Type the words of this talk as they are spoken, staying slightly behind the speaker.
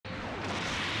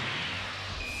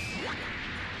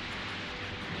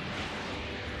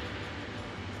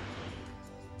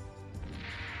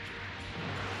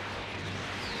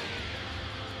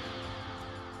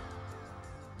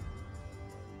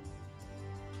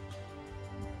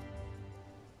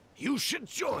You should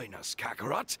join us,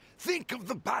 Kakarot. Think of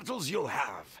the battles you'll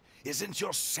have. Isn't your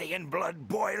Saiyan blood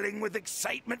boiling with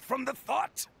excitement from the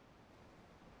thought?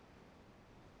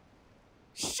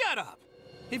 Shut up!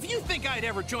 If you think I'd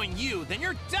ever join you, then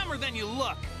you're dumber than you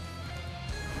look!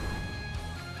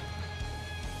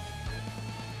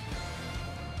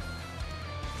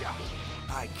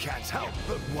 I can't help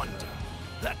but wonder.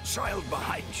 That child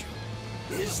behind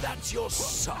you, is that your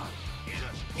son?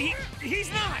 He's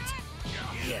not!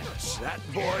 Yes, that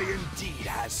boy indeed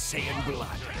has Saiyan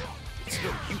blood. It's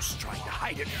no use trying to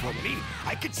hide it from me.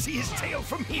 I can see his tail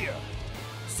from here.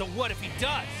 So what if he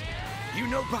does? You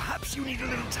know, perhaps you need a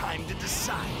little time to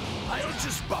decide. I'll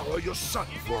just borrow your son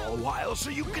for a while so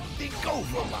you can think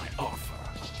over my offer.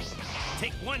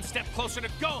 Take one step closer to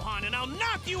Gohan and I'll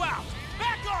knock you out!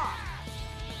 Back off!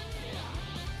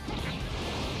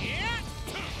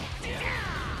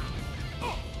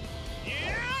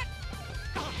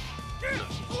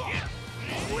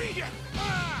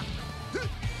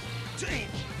 Team,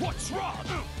 what's wrong?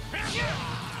 I'm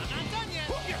not done yet!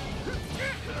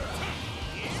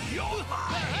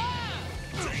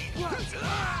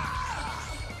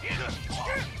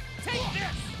 Take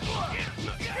this!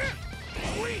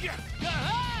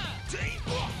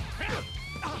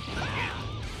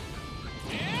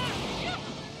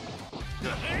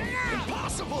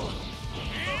 Impossible!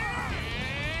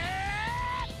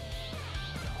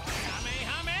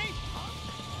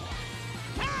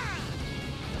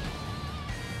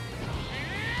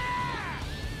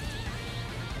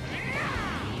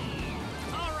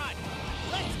 All right,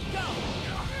 let's go!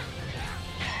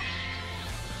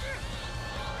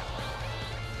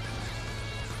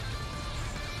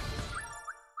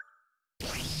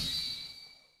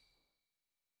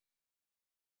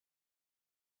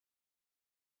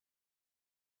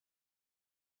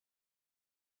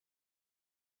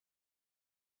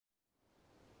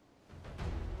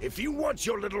 If you want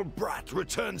your little brat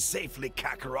returned safely,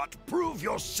 Kakarot, prove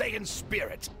your Saiyan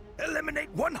spirit. Eliminate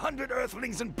 100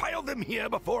 Earthlings and pile them here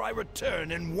before I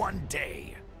return in one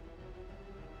day.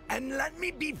 And let me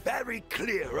be very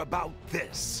clear about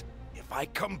this. If I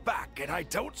come back and I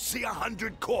don't see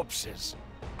 100 corpses,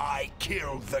 I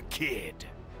killed the kid.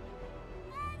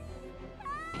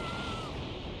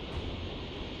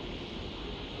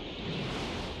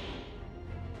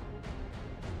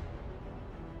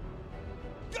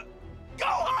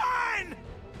 Gohan!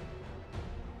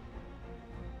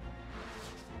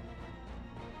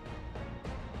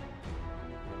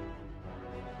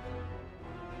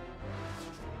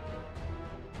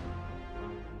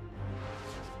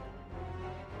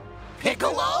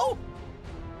 Piccolo?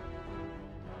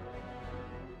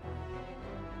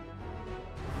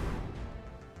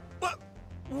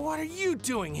 What are you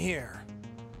doing here?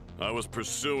 I was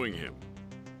pursuing him.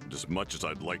 And as much as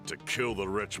I'd like to kill the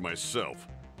wretch myself,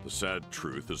 the sad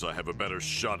truth is I have a better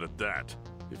shot at that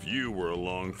if you were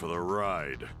along for the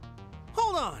ride.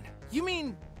 Hold on, you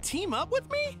mean team up with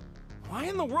me? Why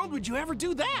in the world would you ever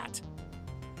do that?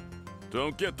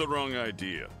 Don't get the wrong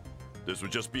idea. This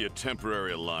would just be a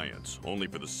temporary alliance, only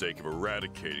for the sake of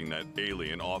eradicating that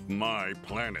alien off my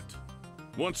planet.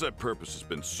 Once that purpose has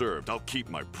been served, I'll keep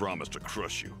my promise to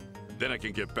crush you. Then I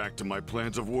can get back to my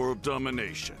plans of world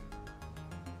domination.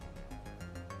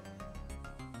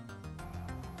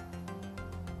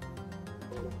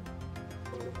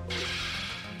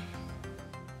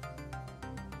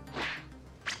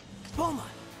 Bulma,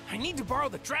 I need to borrow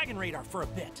the Dragon Radar for a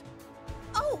bit.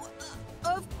 Oh,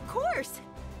 of course.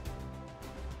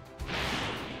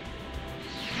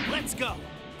 Let's go.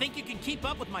 Think you can keep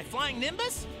up with my flying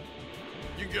Nimbus?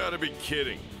 You gotta be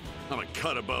kidding. I'm a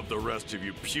cut above the rest of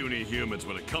you puny humans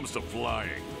when it comes to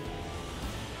flying.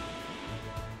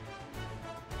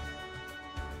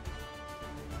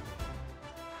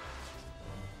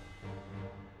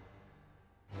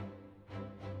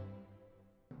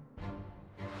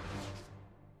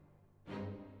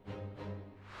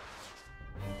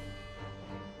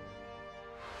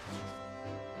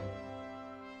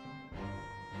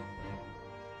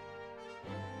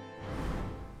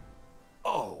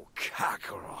 Oh,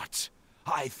 Kakarot.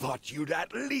 I thought you'd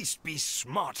at least be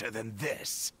smarter than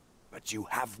this. But you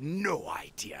have no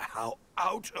idea how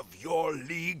out of your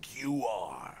league you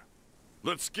are.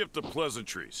 Let's skip the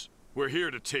pleasantries. We're here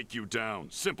to take you down.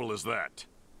 Simple as that.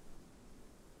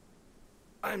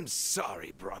 I'm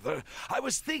sorry, brother. I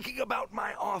was thinking about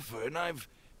my offer and I've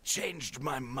changed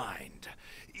my mind.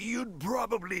 You'd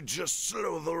probably just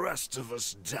slow the rest of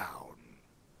us down.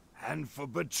 And for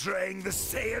betraying the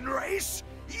Saiyan race,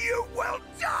 you will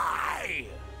die!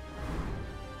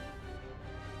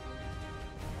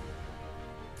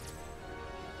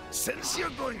 Since you're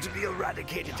going to be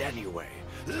eradicated anyway,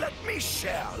 let me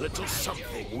share a little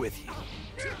something with you.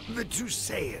 The two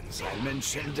Saiyans I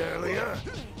mentioned earlier,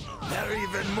 they're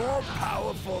even more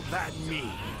powerful than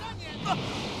me.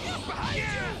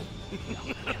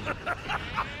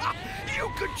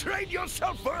 You could train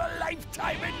yourself for a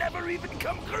lifetime and never even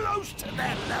come close to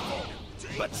their level.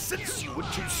 But since you were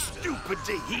too stupid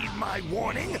to heed my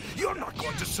warning, you're not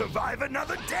going to survive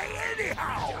another day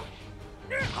anyhow!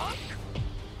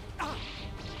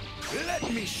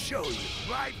 Let me show you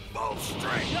my full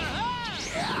strength!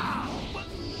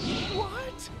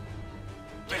 What?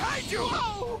 Behind you!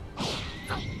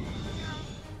 Hame!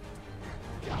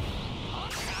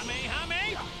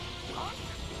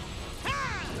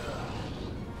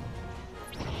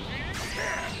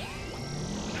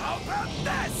 How about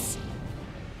this?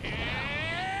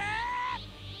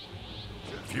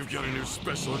 If you've got a new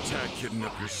special attack hidden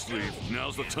up your sleeve,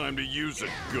 now's the time to use it,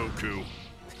 Goku.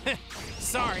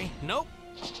 Sorry, nope.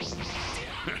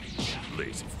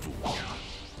 Lazy fool.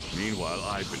 Meanwhile,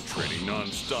 I've been training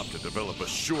non-stop to develop a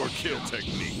sure kill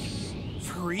technique.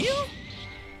 For real?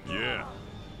 Yeah.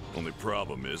 Only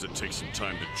problem is it takes some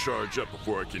time to charge up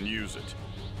before I can use it.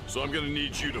 So I'm gonna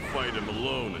need you to fight him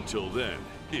alone until then,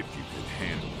 if you can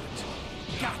handle it.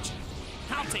 Gotcha.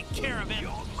 I'll take care of it.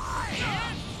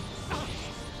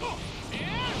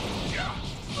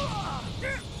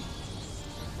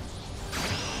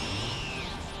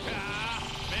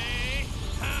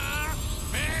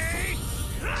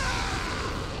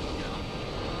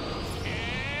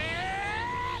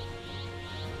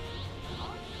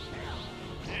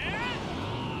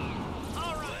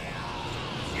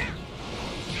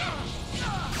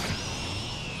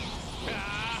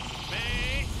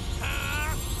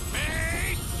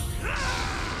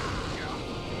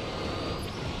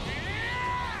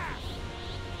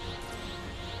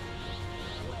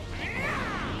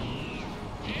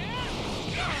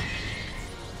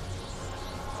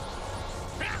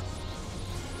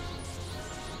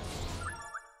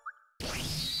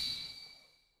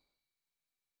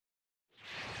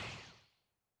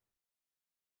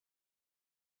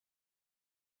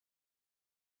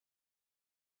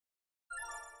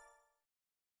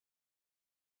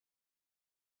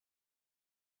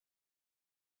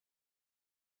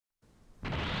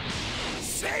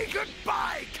 Say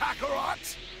goodbye,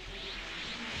 Kakarot!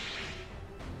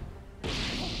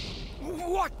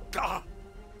 What the?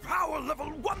 Power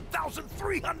level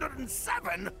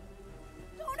 1,307?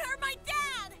 Don't hurt my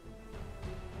dad!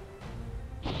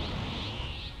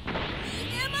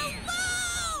 Leave him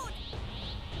alone!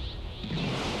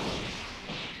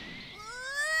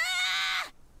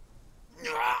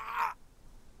 Ah!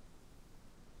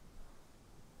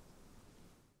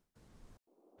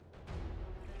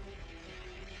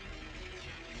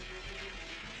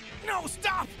 No,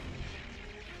 stop!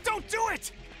 Don't do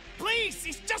it! Please,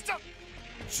 he's just a...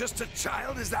 Just a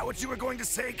child? Is that what you were going to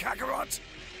say, Kakarot?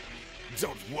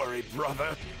 Don't worry,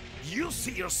 brother. You'll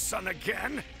see your son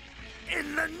again.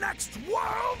 In the next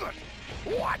world!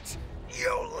 What?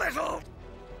 You little...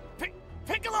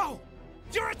 Piccolo!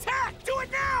 Your attack! Do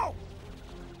it now!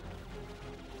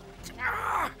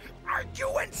 Ah, are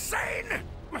you insane?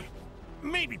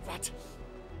 Maybe, but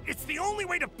it's the only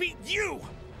way to beat you!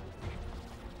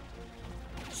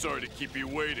 Sorry to keep you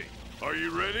waiting. Are you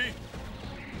ready?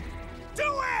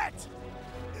 Do it!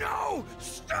 No!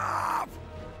 Stop!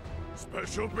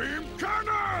 Special Beam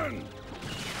Cannon!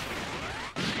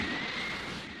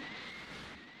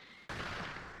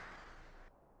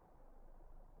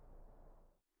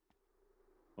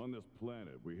 On this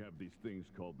planet, we have these things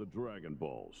called the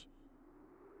Dragonballs.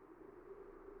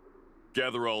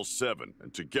 Gather all 7,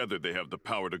 and together they have the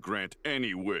power to grant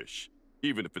any wish,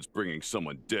 even if it's bringing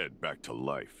someone dead back to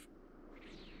life.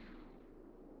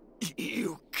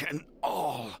 You can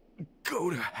all go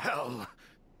to hell.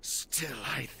 Still,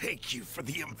 I thank you for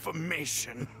the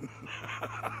information.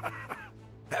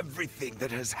 Everything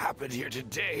that has happened here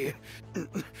today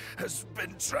has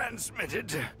been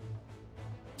transmitted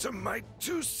to my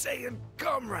 2 Saiyan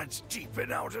comrades deep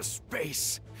in outer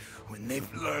space. When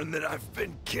they've learned that I've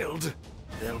been killed,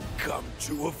 they'll come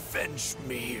to avenge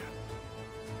me.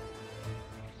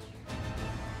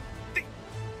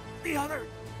 The other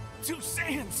 2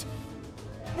 Saiyans!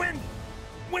 When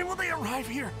will they arrive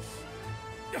here?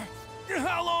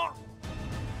 How long?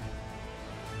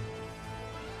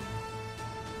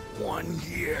 1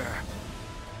 year.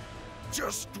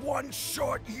 Just 1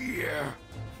 short year.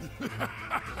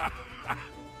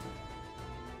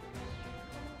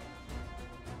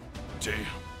 Damn.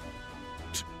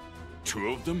 2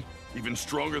 of them? Even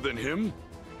stronger than him?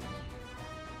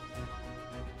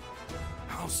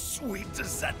 I'll sweet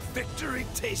does that victory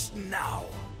taste now?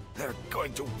 They're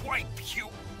going to wipe you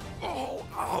all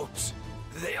out.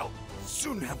 They'll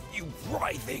soon have you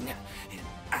writhing in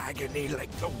agony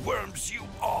like the worms you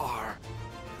are.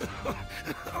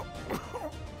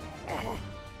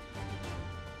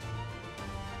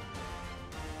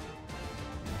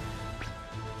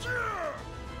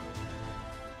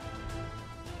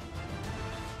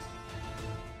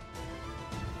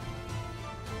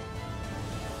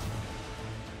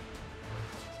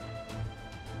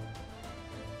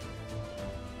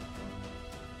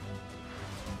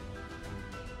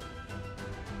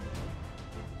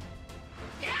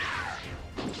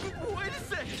 Wait a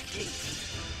second!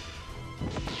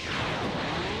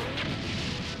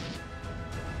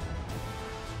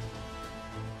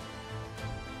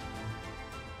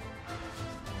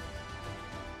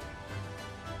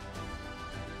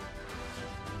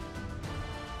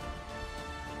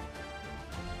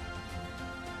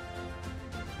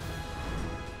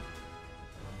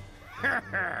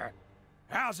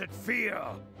 How's it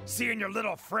feel, seeing your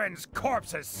little friend's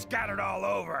corpses scattered all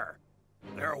over?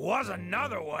 There was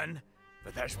another one,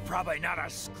 but there's probably not a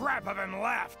scrap of him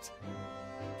left.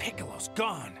 Piccolo's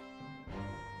gone.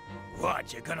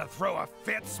 What, you gonna throw a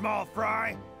fit, small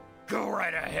fry? Go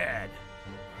right ahead.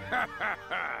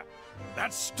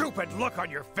 That stupid look on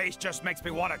your face just makes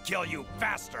me want to kill you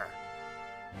faster.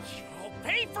 You'll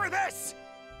pay for this!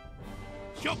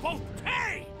 You'll both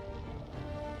pay!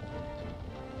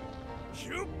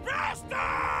 You bastards!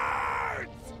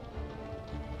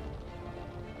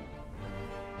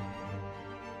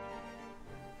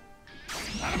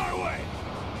 Out of my way!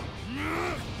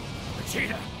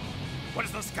 Vegeta, what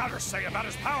does the scouter say about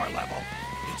his power level?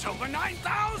 It's over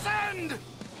 9,000!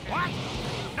 What?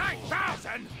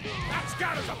 9,000? That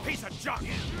scouter's a piece of junk!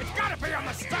 It's gotta be a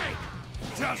mistake!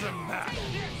 Doesn't matter.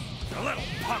 A little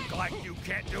punk like you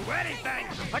can't do anything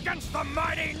against the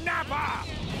mighty Nappa!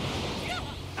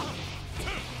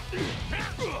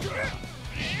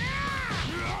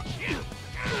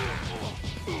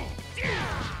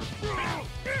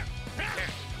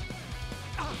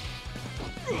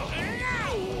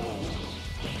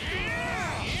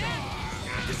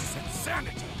 This is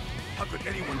insanity! How could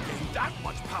anyone gain that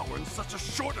much power in such a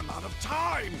short amount of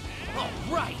time? All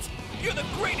right! You're the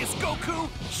greatest, Goku!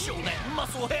 Show that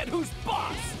musclehead who's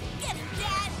boss! Get him,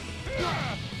 Dad!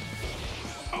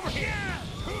 Over here!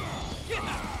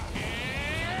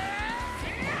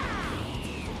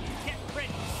 Get ready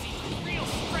to see real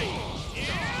strength!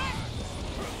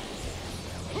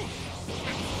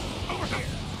 Over here!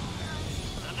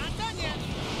 I'm not done yet!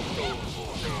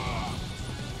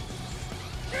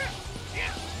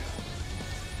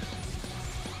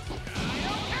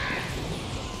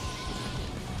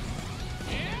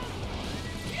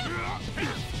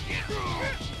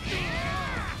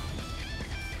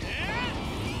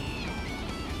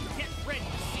 Get ready to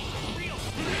see real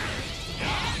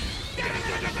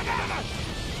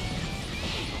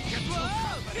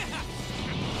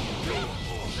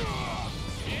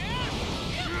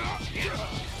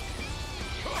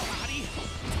Body,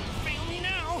 fail me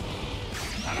now!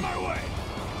 Out of my way!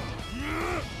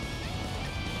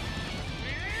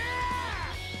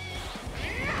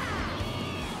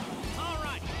 All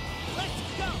right, let's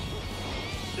go!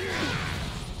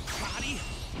 Body,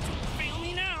 fail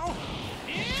me now!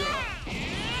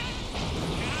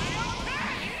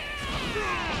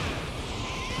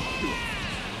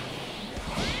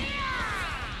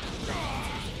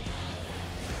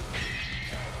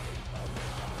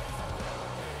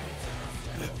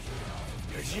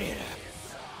 Vegeta,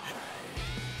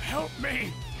 help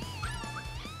me!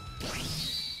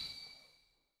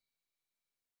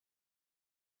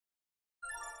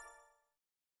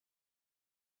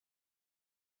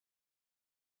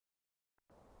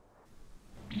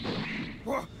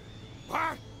 What?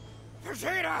 What?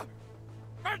 Vegeta!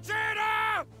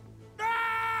 Vegeta! No!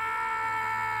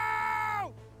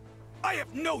 I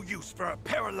have no use for a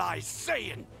paralyzed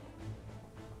Saiyan!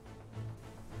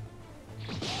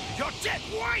 You're dead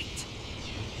white!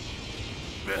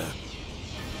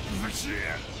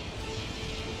 Vegeta!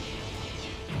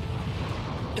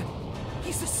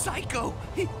 He's a psycho!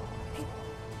 He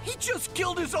just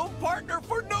killed his own partner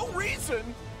for no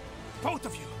reason! Both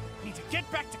of you need to get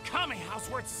back to Kame House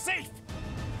where it's safe!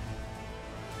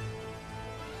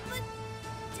 But,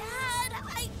 Dad,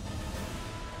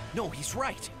 No, he's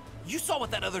right. You saw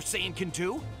what that other Saiyan can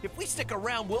do. If we stick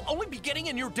around, we'll only be getting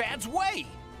in your dad's way.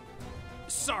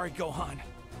 Sorry, Gohan.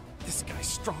 This guy's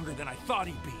stronger than I thought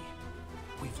he'd be.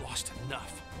 We've lost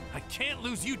enough. I can't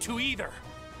lose you two either.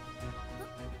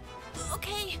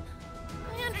 Okay.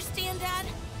 I understand, Dad.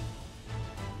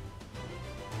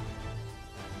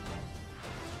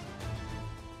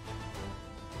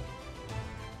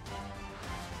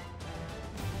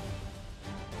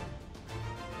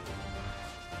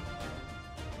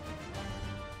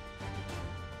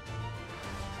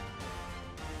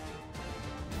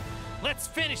 Let's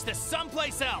finish this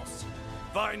someplace else.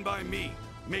 Fine by me.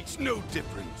 Makes no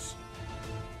difference.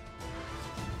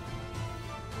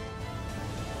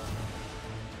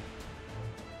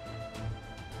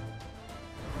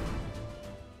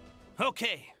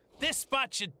 Okay, this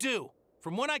spot should do.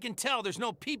 From what I can tell, there's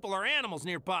no people or animals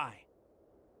nearby.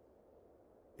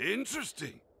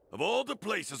 Interesting. Of all the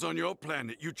places on your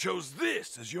planet, you chose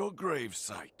this as your grave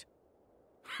site.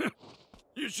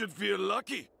 You should feel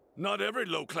lucky. Not every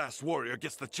low-class warrior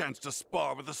gets the chance to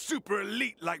spar with a super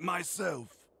elite like myself.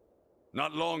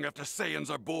 Not long after Saiyans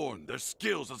are born, their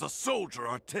skills as a soldier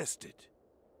are tested.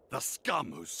 The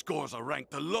scum whose scores are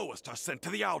ranked the lowest are sent to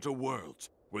the outer worlds,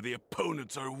 where the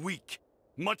opponents are weak,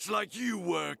 much like you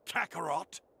were,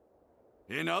 Kakarot.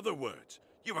 In other words,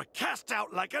 you were cast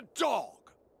out like a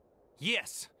dog.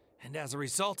 Yes, and as a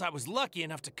result, I was lucky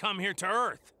enough to come here to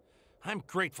Earth. I'm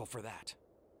grateful for that.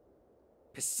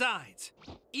 Besides,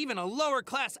 even a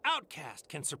lower-class outcast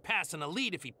can surpass an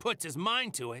elite if he puts his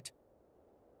mind to it.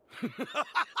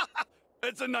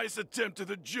 It's a nice attempt at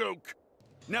a joke.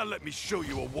 Now let me show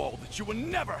you a wall that you will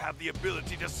never have the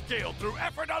ability to scale through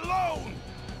effort alone!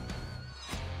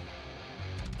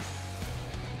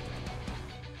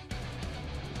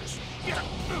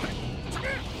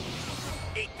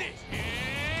 Eat this!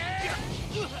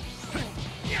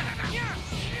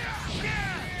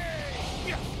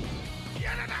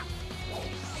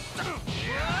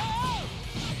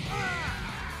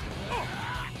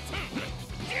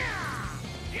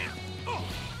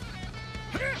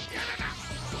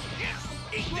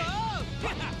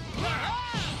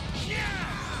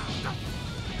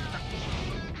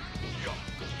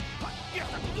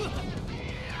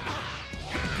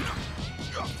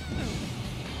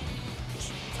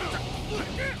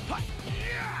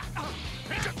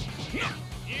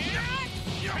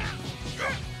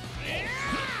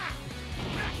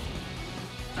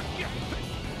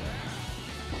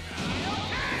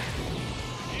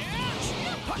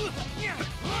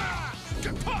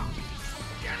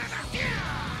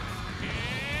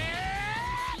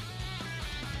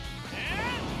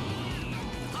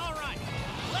 All right,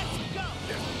 let's go.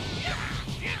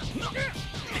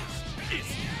 This is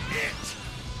it!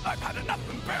 I've had enough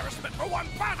embarrassment for one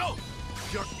battle!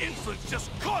 Your insolence just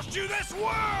cost you this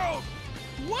world!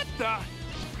 What the?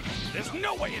 There's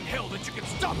no way in hell that you can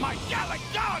stop my Gallic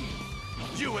gun!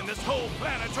 You and this whole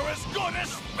planet are as good as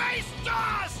space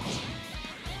dust!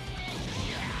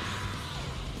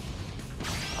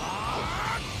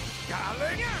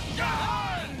 Gallic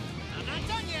gun! I'm not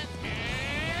done yet.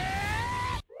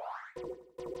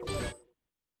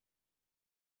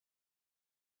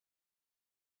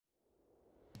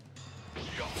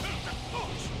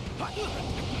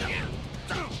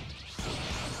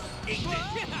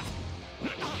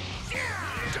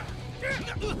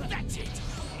 That's it!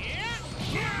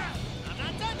 I'm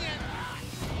not done yet.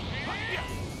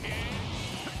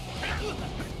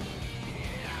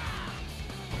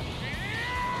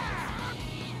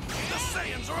 The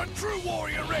Saiyans are a true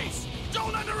warrior race!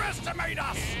 Don't underestimate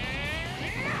us!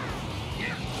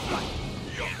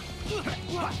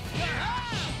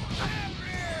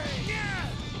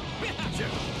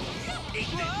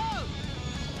 Whoa!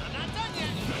 I'm not done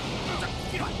yet.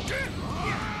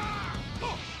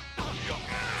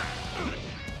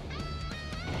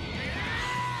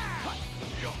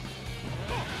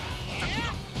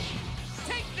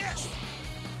 Take this!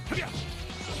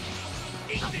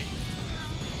 Eat this!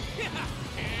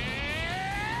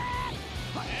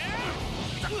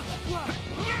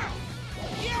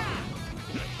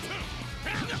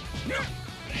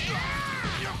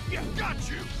 Got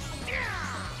you!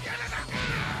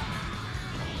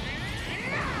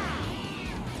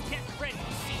 Get ready to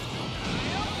see.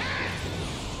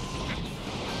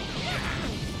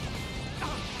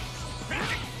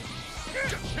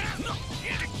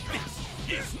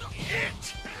 This is it!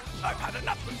 I've had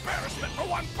enough embarrassment for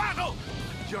one battle!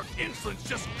 Your insolence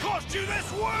just cost you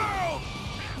this world!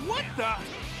 What the?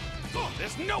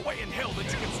 There's no way in hell that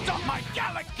you can stop my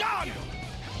Gallic gun!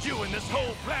 You and this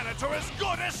whole planet are as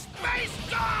good as space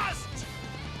dust!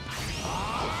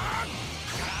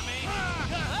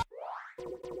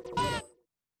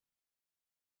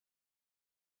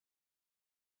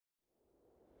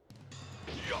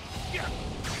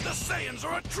 The Saiyans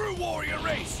are a true warrior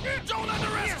race! Don't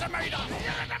underestimate us!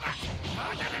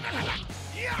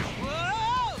 Whoa!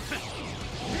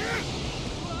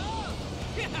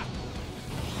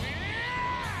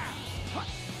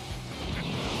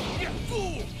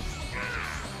 Fool!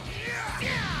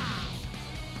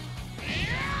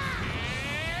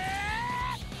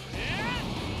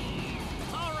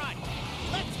 All right,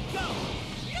 let's go.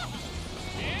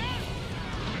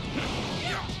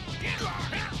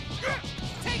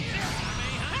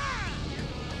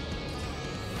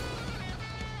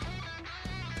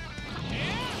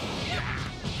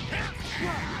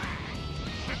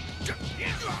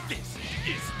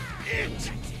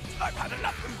 I've had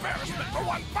enough embarrassment for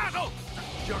one battle!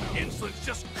 Your insolence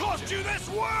just cost you this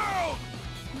world!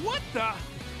 What the?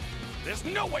 There's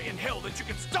no way in hell that you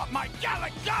can stop my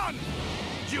Gallic gun!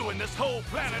 You and this whole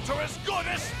planet are as good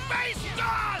as space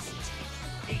dust!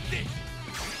 Eat this!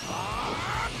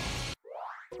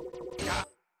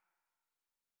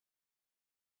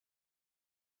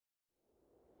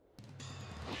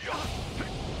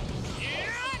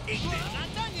 Eat this! Not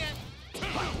done yet.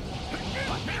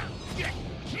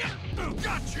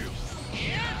 Got you!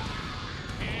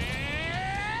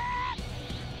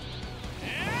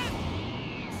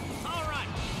 All right,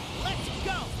 let's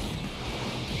go.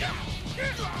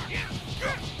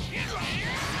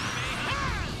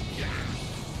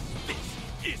 This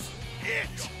is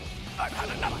it! I've had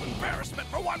enough embarrassment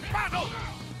for one battle!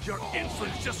 Your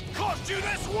insolence just cost you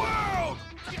this world!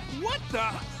 What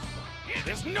the?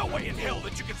 There's no way in hell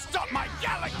that you can stop my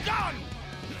Gallic gun!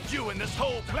 You and this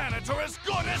whole planet are as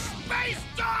good as space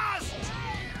dust!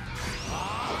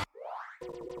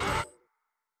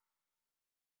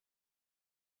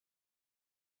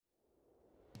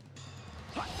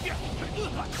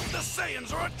 The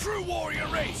Saiyans are a true warrior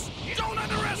race! Don't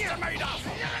underestimate us!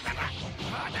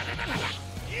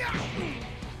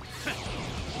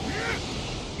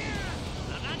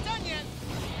 I'm not done yet.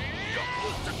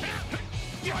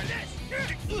 Try this!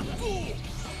 Fool!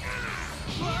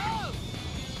 Whoa!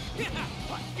 Get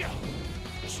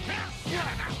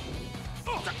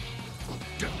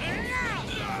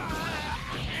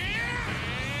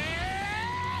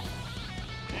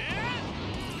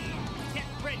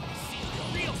ready to see the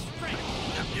real strength.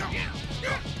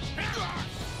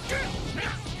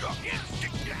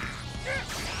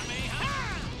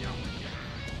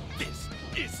 This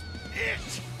is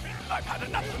it! I've had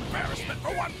enough embarrassment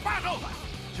for one battle!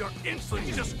 Your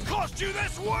insolence just cost you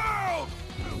this world!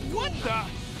 What the?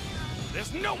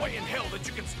 There's no way in hell that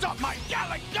you can stop my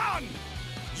Gallic gun!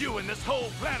 You and this whole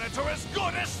planet are as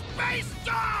good as space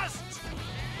dust!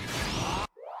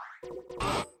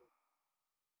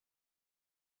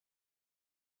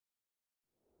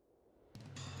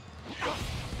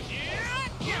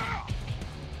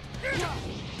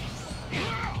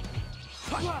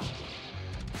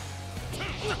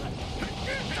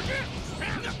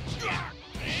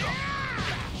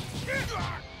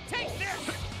 Take this!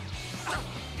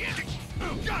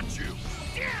 Got you!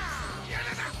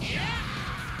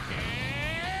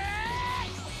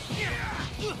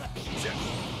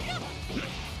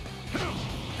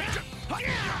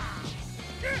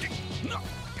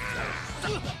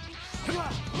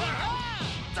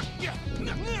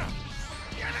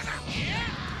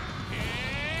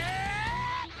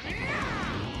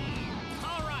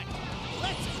 All right,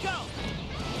 let's go.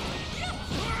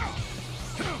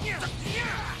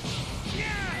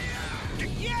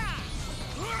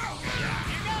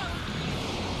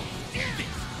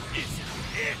 This is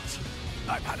it!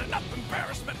 I've had enough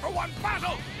embarrassment for one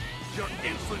battle! Your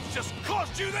insolence just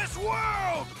cost you this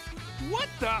world! What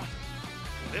the?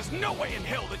 There's no way in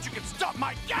hell that you can stop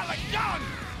my Gallic gun!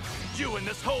 You and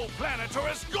this whole planet are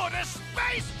as good as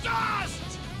space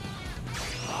dust!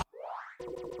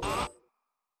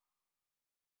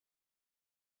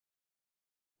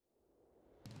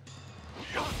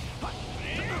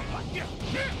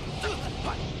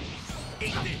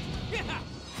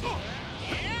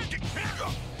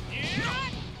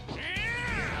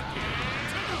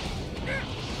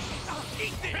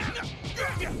 Eat this! Eat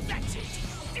this! That's it!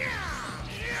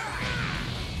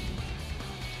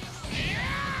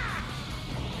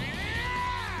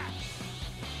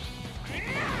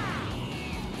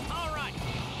 All right,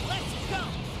 let's go.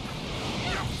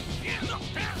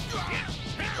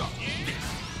 This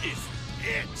is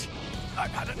it!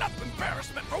 I've had enough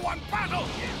embarrassment for one battle!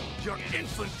 Your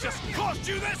insolence just cost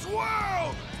you this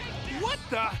world! What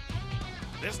the?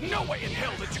 There's no way in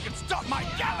hell that you can stop my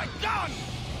Gallic gun!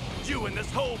 You and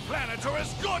this whole planet are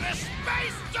as good as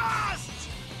space dust!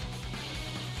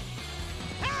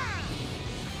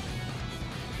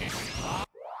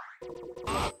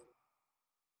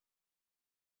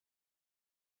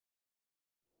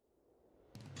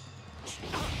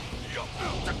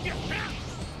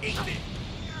 Eat this!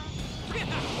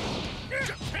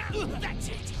 That's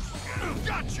it!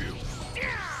 Got you!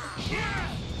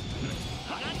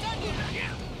 I'm not done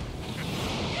yet.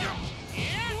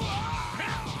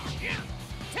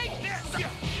 Take this!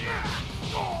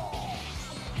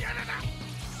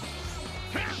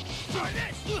 Try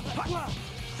this!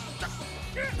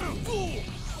 Fool!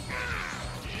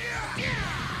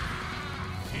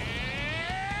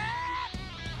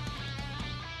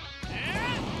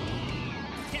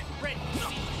 Get ready to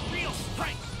see the real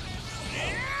strength.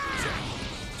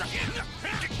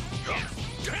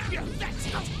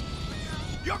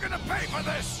 You're gonna pay for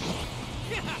this!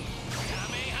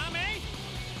 Kamehame!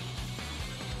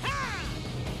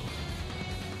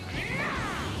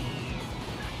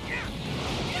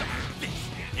 This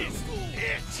is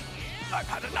it! I've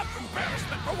had enough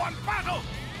embarrassment for one battle!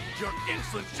 Your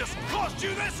insolence just cost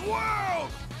you this world!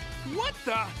 What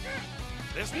the?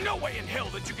 There's no way in hell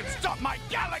that you can stop my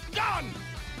Gallic gun!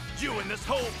 You and this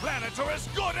whole planet are as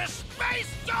good as space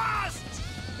dust!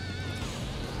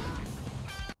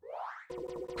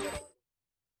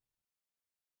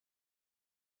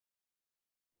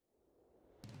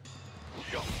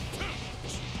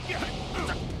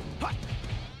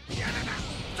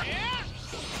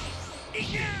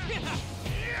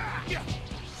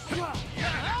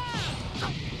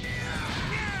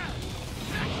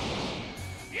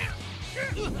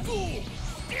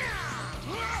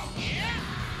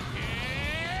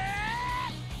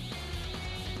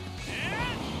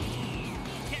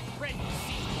 Get ready to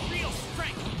see real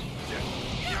strength.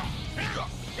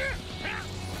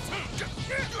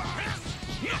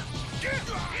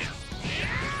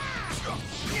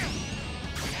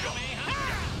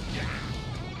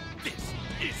 This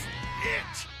is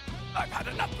it! I've had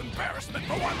enough embarrassment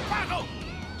for one battle!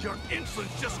 Your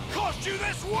insolence just cost you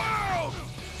this world!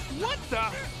 What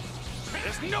the?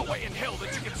 There's no way in hell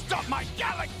that you can stop my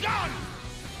Gallic gun!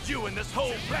 You and this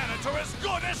whole planet are as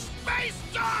good as space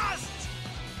dust!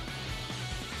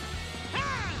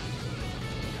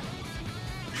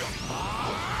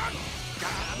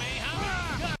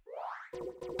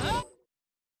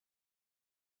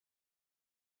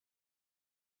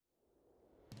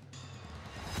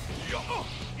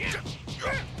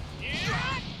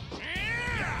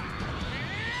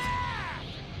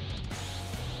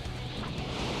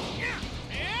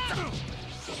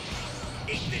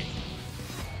 Eat this!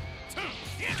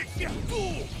 You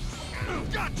fool!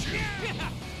 Got you!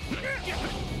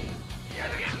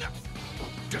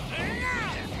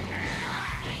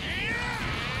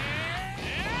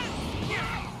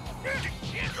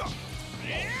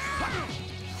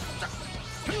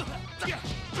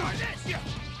 Try this!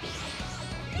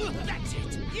 That's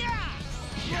it! Yeah!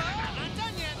 I'm not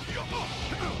done yet.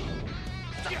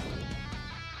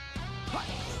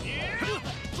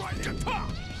 Try to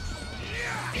talk!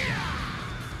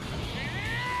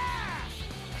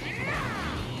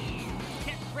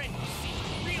 Get ready to see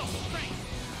real strength.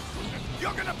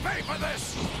 You're gonna pay for this!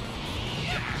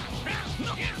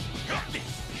 This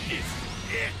is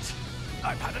it!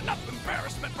 I've had enough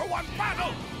embarrassment for one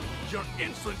battle! Your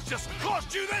insolence just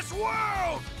cost you this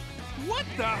world! What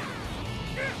the?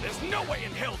 There's no way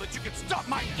in hell that you can stop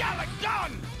my Gallic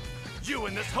gun! You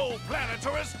and this whole planet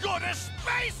are as good as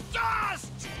space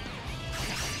dust!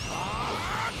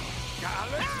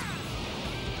 Gallic?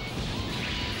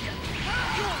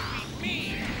 You won't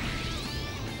beat me!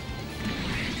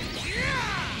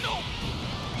 No!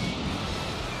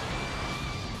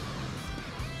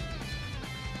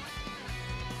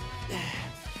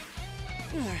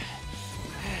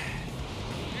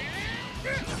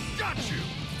 Got you!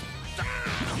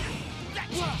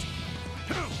 That's it!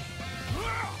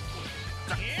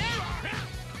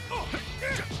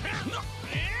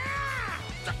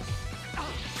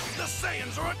 The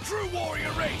Saiyans are a true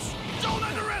warrior race! Don't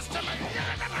underestimate!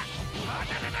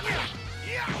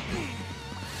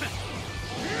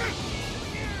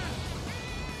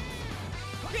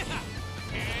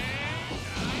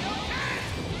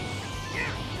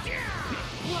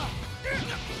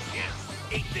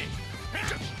 Eat this!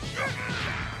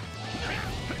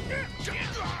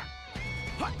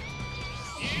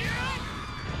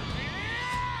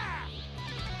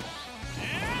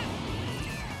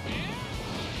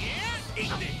 Eat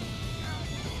this!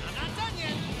 I'm not done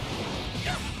yet.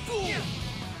 You fool!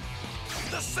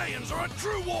 The Saiyans are a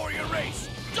true warrior race!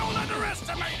 Don't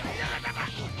underestimate them!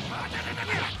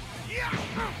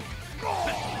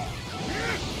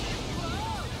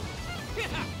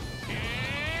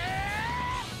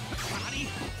 Body,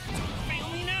 fail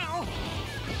me now.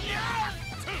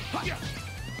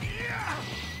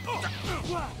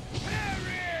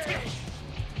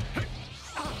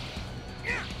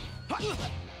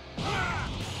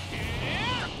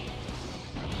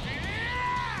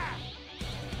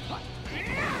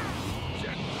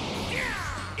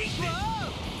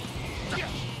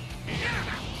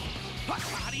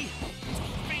 Body,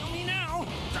 fail me now.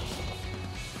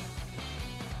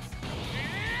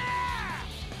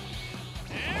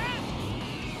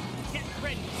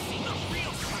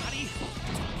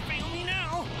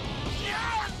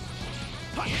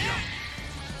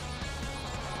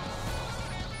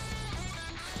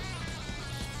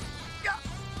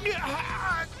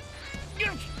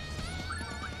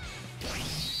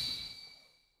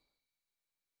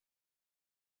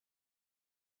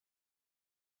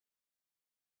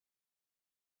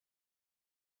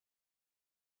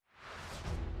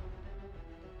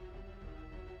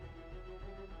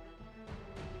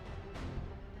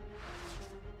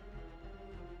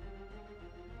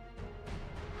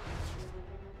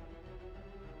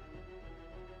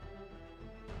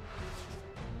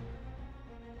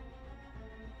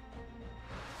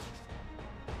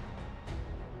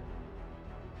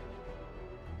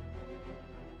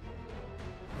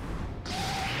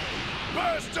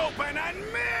 Burst open and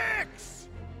mix!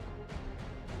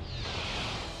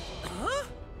 Huh?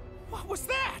 What was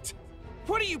that?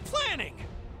 What are you planning?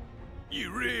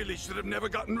 You really should have never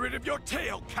gotten rid of your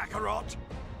tail, Kakarot.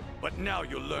 But now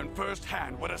you'll learn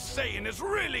firsthand what a Saiyan is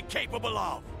really capable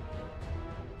of.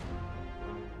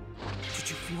 Did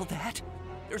you feel that?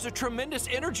 There's a tremendous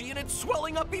energy and it's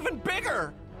swelling up even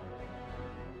bigger!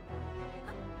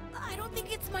 I don't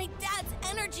think it's my dad's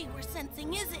energy we're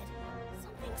sensing, is it?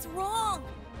 Something's wrong.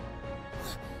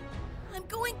 I'm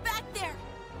going back there.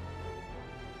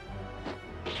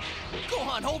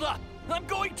 Gohan, hold up! I'm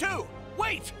going too!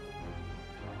 Wait!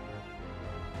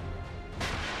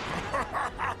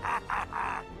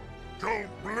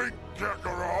 Don't blink,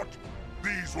 Kakarot!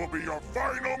 These will be your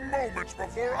final moments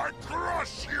before I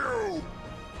crush you!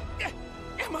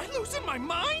 Am I losing my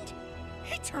mind?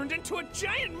 He turned into a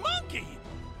giant monkey!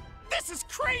 This is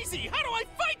crazy! How do I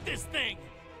fight this thing?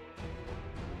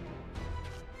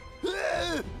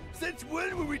 Since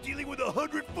when were we dealing with a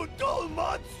 100-foot-tall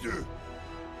monster?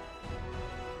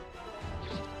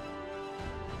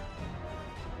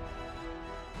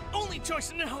 Only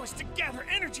choice now is to gather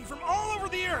energy from all over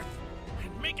the Earth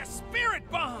and make a spirit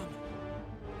bomb!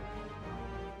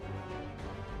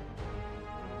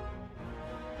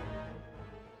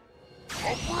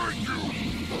 I'll break you!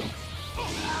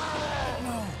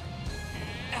 No.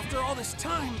 After all this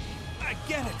time, I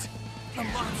get it. The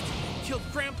monster that killed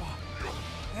Grandpa.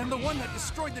 And the one that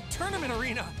destroyed the tournament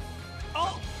arena.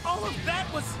 All of that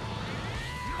was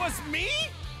me?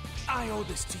 I owe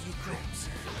this to you, Gramps.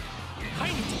 I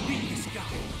need to beat this guy.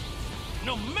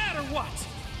 No matter what.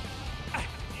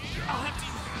 I'll have to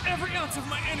use every ounce of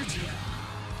my energy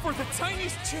for the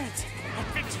tiniest chance at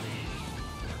victory.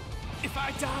 If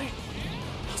I die,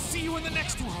 I'll see you in the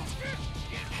next world.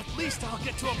 At least I'll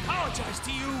get to apologize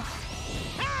to you.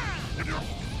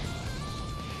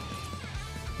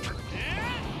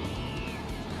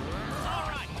 All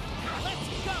right,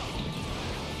 let's go.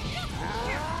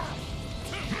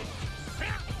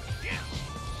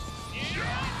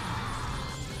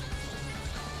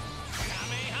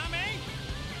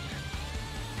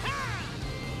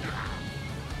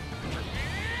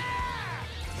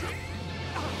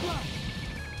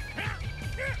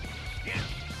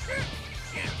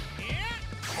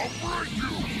 I'll break you!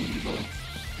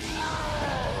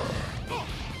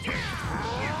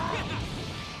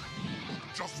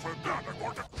 Just for that, I'm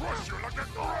going to crush you like a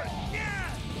grape! There!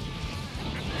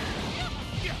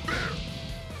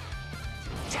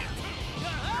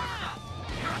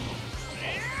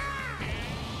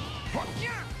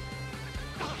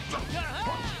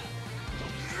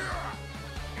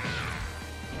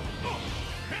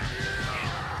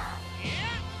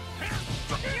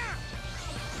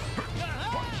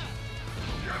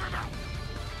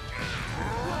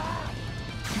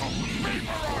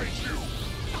 Vaporize you!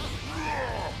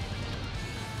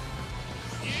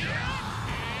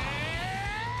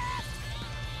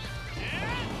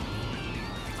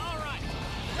 All right,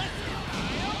 let's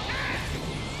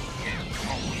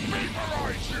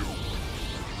Vaporize you!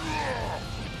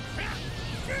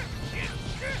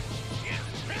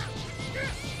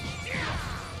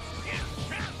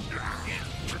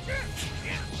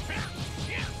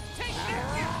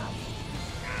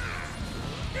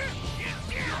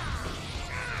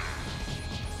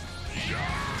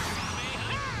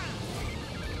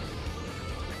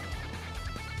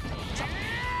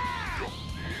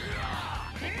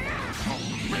 take this.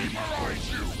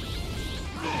 Vaporize you!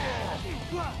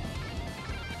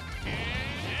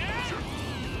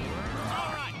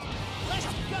 All right, let's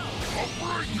go. I'll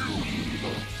break you!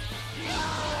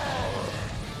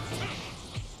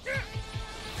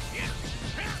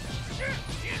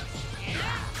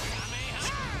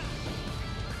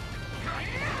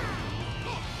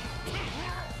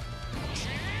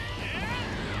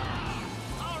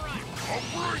 All right. I'll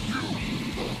break you!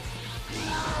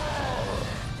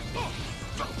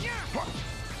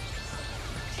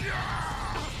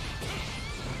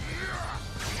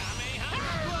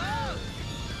 Whoa!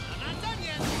 I'm not done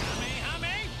yet.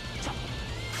 Kamehame!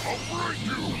 I'll break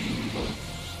you!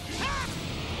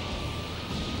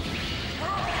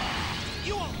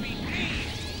 You won't beat me!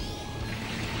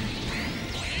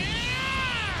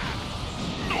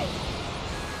 No!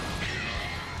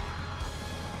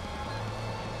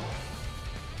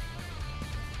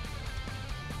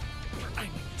 I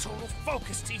need total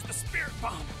focus to use the spirit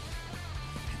bomb.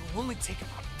 It'll only take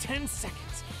about 10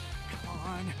 seconds. Come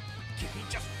on, give me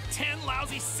just 10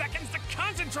 lousy seconds to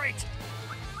concentrate!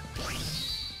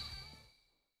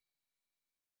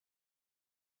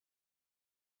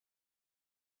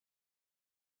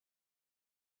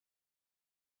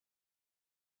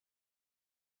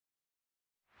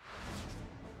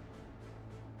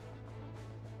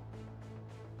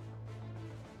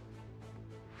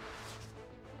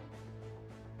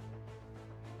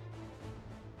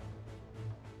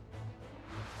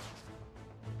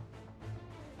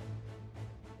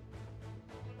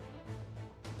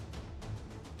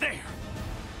 There!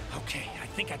 Okay, I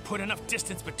think I put enough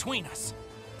distance between us.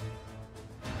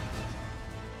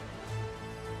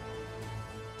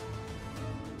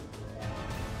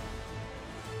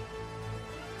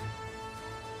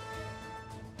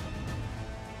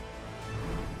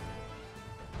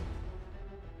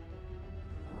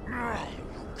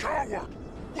 Coward!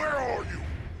 Where are you?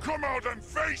 Come out and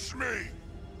face me!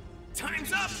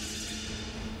 Time's up!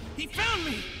 He found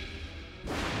me!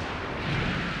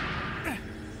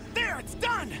 There, it's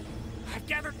done! I've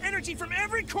gathered energy from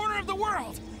every corner of the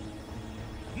world!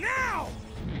 Now!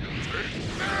 Take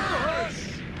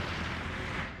this!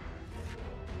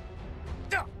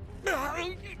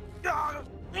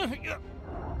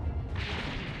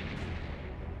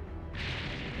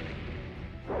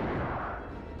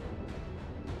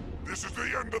 This is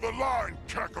the end of the line,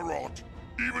 Kakarot!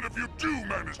 Even if you do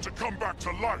manage to come back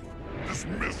to life, this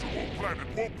miserable planet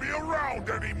won't be around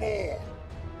anymore!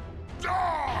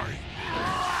 Die!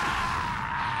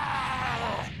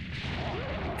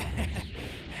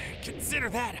 Consider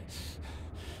that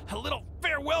a little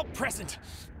farewell present.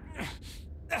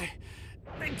 I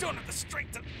don't have the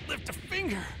strength to lift a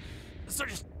finger, so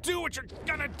just do what you're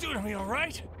gonna do to me, all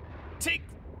right? Take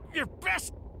your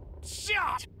best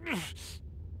shot!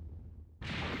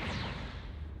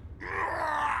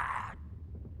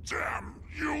 Damn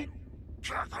you,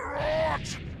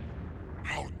 Kakarot!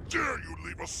 How dare you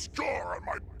leave a scar on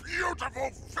my beautiful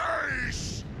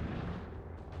face!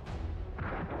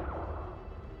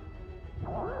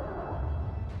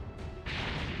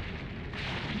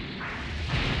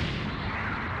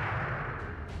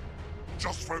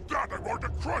 Just for that, I'm going to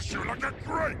crush you like a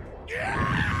grape!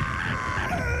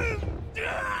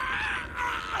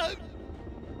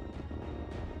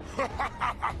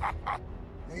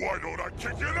 Why don't I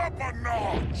kick it up a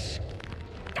notch?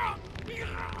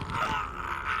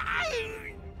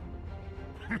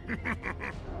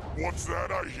 What's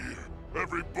that I hear?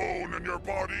 Every bone in your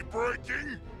body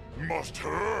breaking? Must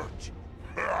hurt.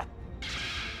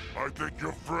 I think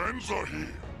your friends are here.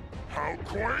 How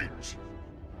quaint!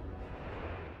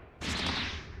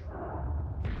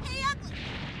 Hey, Ugly!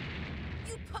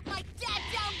 You put my dad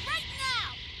down right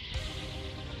now!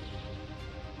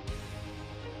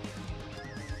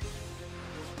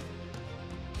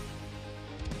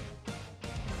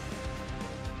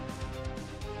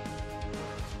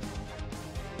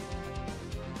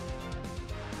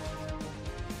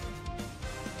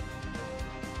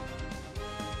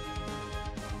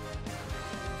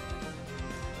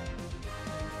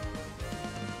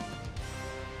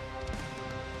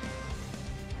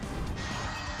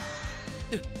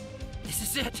 This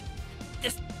is it.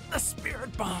 The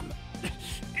spirit bomb.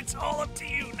 It's all up to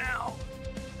you now.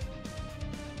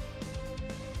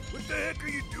 What the heck are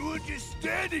you doing just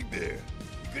standing there?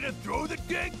 You gonna throw the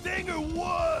dang thing or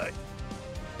what?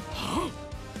 Huh?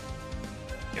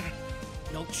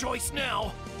 No choice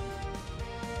now.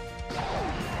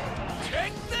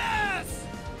 Take this!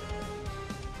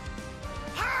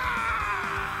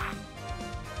 Ha!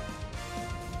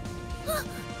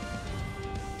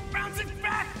 Bounce it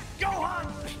back, Gohan!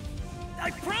 I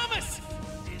promise!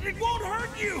 It won't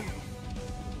hurt you!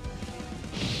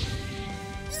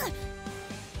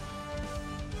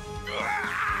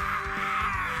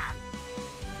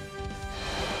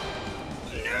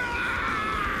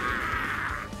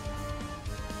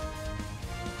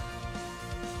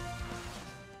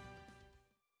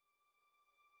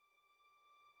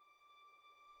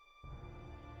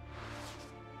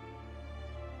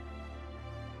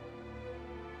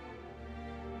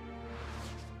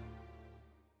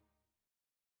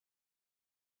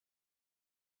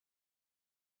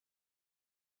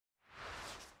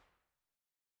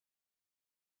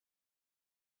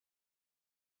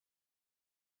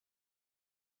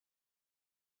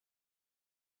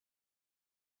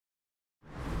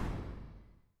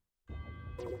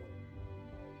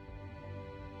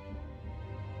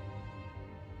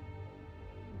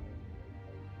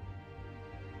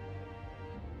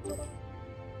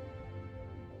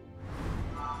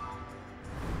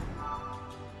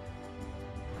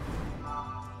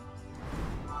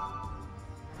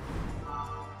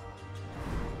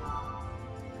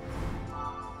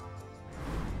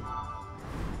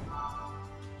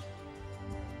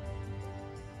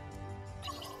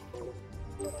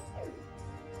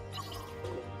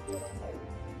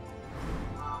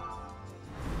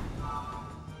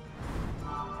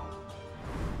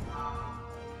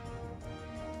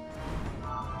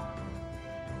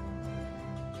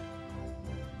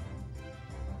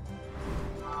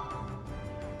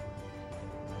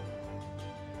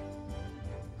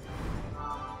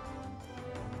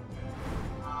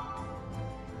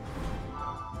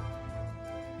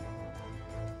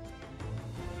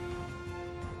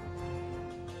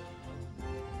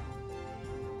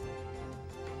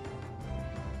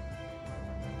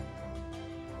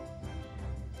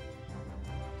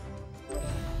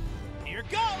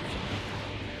 goes!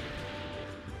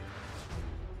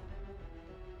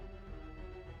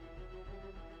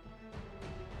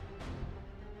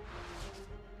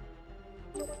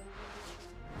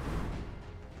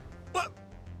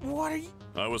 What are you...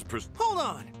 I was Hold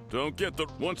on! Don't get the...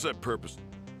 Once that purpose...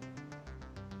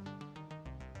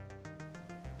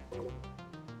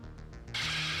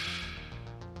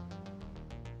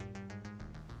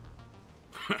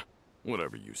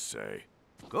 Whatever you say.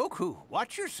 Goku,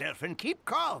 watch yourself and keep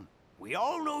calm. We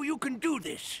all know you can do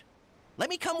this. Let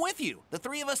me come with you. The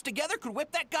three of us together could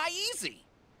whip that guy easy.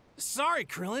 Sorry,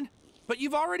 Krillin, but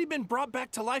you've already been brought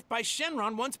back to life by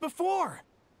Shenron once before.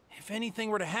 If anything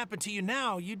were to happen to you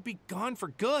now, you'd be gone for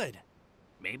good.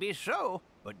 Maybe so,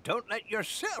 but don't let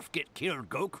yourself get killed,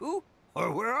 Goku,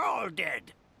 or we're all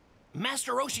dead.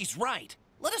 Master Roshi's right.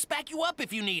 Let us back you up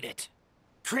if you need it.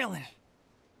 Krillin,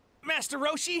 Master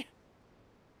Roshi,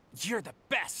 you're the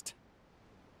best.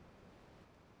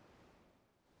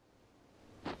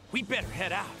 We better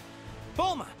head out.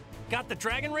 Bulma, got the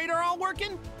Dragon Radar all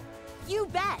working? You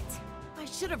bet! I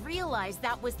should have realized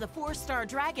that was the 4-star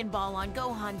Dragon Ball on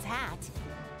Gohan's hat.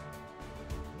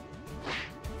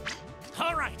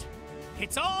 All right,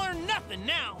 it's all or nothing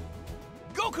now.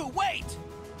 Goku, wait!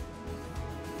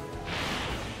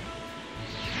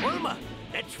 Bulma,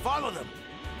 let's follow them.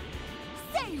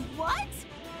 Say what?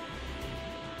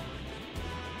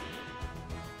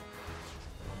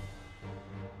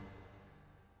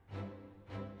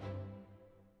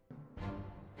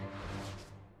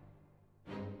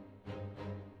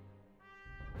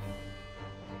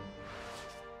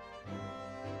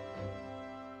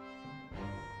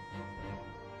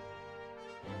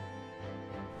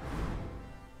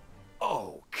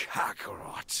 Oh,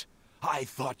 Kakarot. I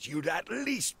thought you'd at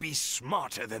least be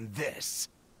smarter than this.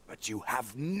 But you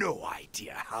have no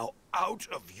idea how out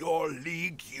of your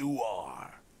league you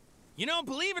are. You know,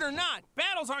 believe it or not,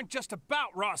 battles aren't just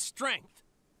about raw strength.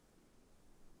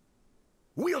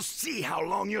 We'll see how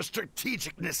long your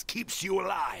strategicness keeps you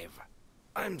alive.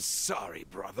 I'm sorry,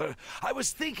 brother. I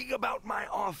was thinking about my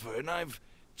offer, and I've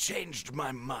changed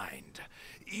my mind.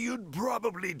 You'd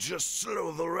probably just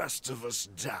slow the rest of us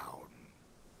down.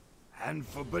 And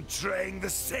for betraying the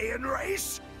Saiyan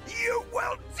race, you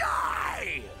will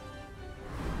die!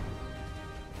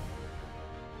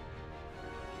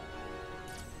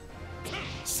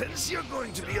 Since you're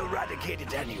going to be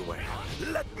eradicated anyway,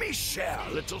 let me share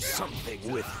a little something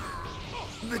with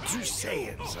you. The two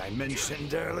Saiyans I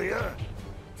mentioned earlier,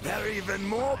 they're even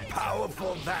more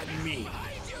powerful than me.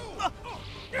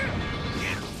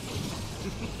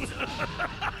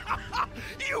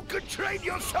 You could train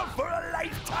yourself for a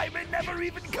lifetime and never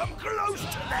even come close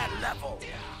to their level.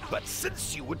 But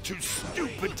since you were too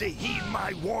stupid to heed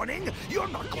my warning, you're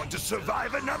not going to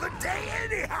survive another day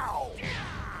anyhow!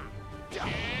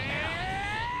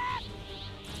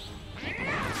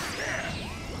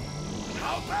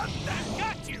 How about that?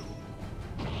 Got you!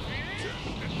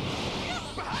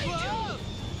 Behind you!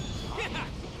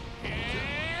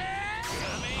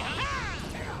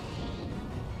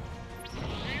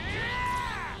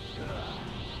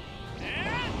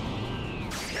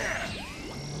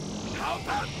 How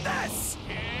about this?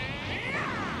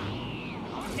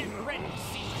 Get ready to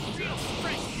see my real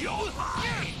strength. You're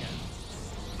mine!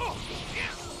 Oh,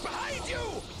 behind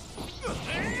you!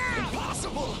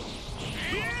 Impossible!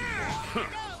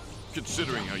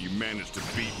 Considering how you managed to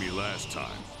beat me last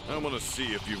time, I want to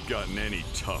see if you've gotten any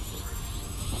tougher.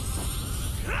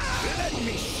 Let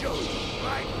me show you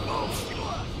my most.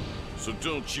 So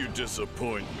don't you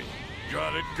disappoint me.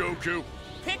 Got it, Goku?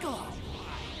 Piccolo!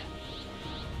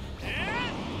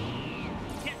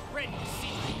 Get ready to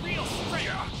see my real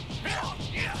strength.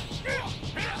 Take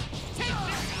this,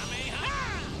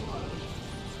 Kamehameha!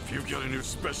 If you've got a new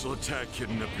special attack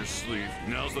hidden up your sleeve,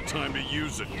 now's the time to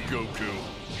use it, Goku.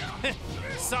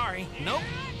 Sorry, nope.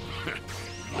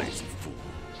 Lazy fool.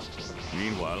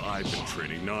 Meanwhile, I've been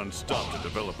training non-stop to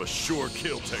develop a sure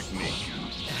kill technique.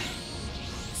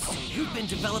 So you've been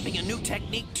developing a new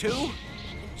technique too?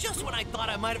 Just when I thought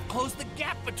I might have closed the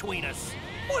gap between us.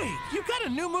 Wait, you got a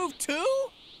new move too?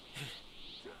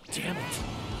 Damn it.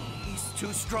 He's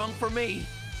too strong for me.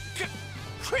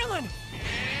 Krillin!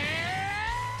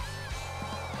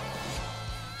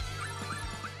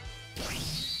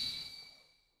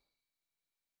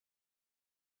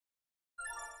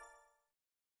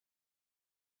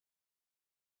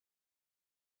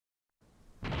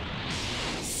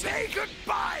 Say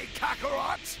goodbye,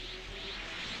 Kakarot!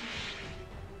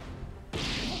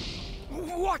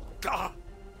 What the?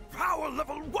 Power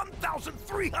level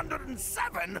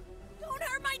 1,307? Don't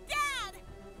hurt my dad!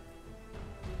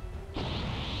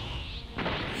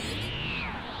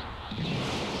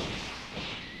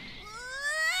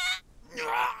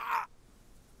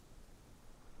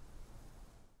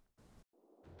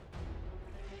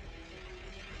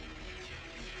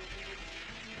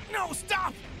 No,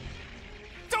 stop!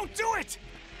 Don't do it!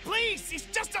 Please, he's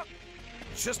just a...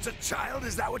 Just a child?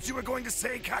 Is that what you were going to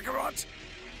say, Kakarot?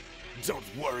 Don't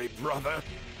worry, brother.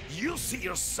 You'll see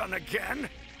your son again.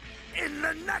 In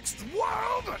the next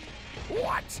world!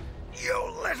 What? You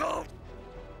little...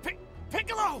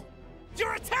 Piccolo!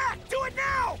 Your attack! Do it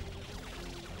now!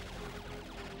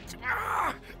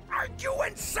 Are you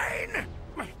insane?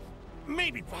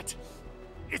 Maybe, but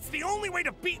it's the only way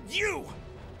to beat you!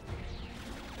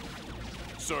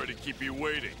 Sorry to keep you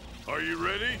waiting. Are you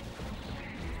ready?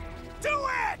 Do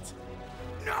it!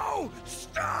 No!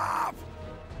 Stop!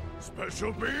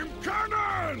 Special beam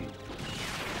cannon!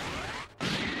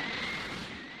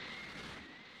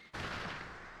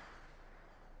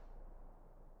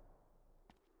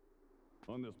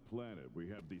 On this planet, we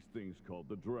have these things called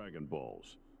the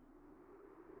Dragonballs.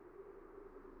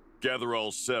 Gather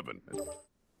all 7.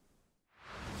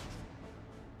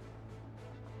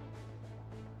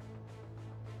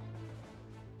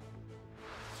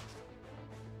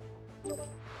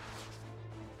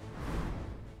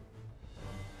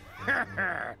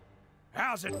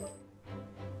 How's it?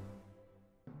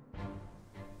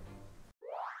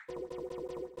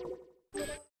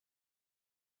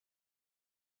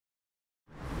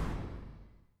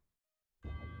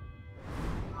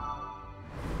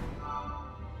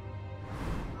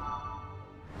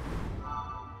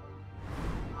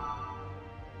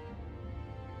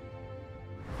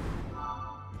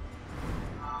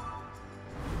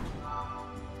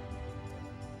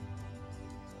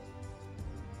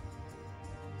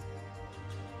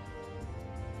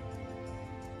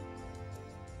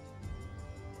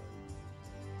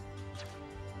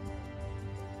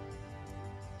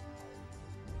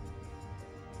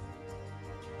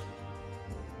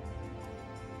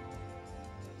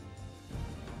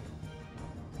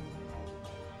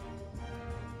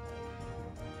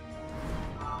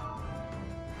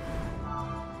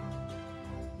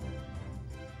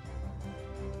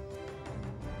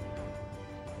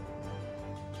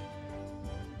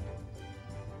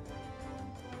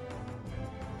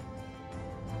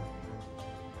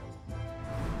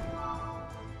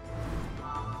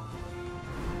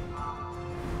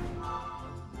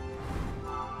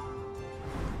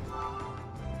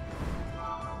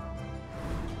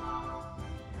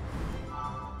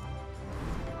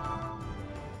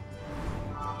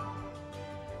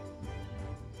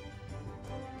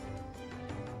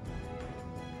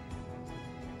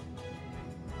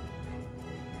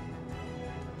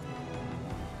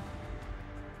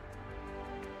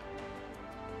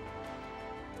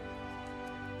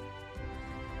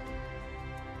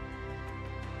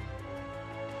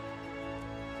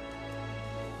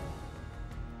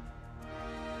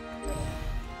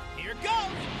 Here goes!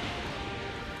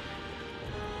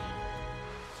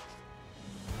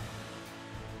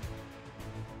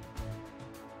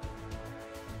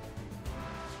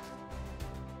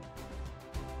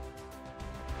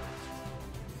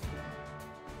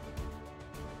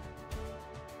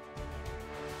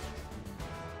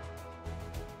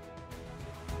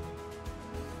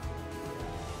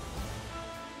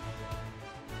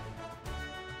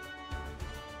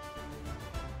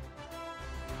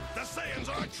 The Saiyans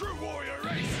are a true warrior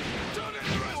race! Don't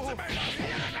underestimate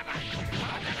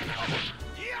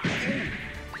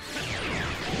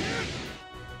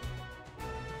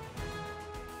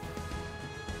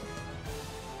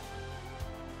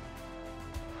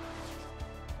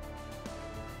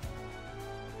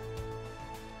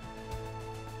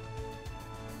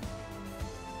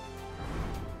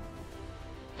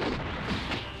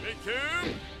Big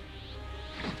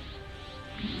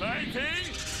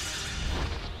Fighting!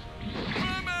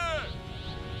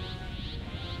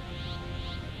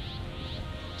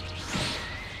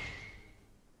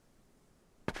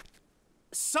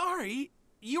 Sorry,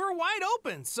 you were wide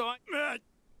open, so I...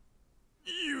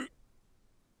 You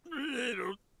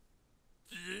little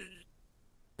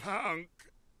punk.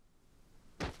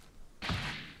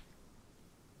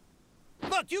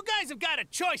 Look, you guys have got a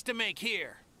choice to make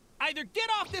here. Either get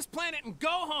off this planet and go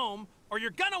home, or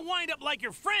you're gonna wind up like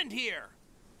your friend here.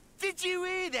 Did you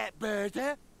hear that,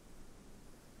 Bertha?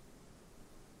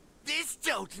 This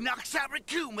dolt knocks out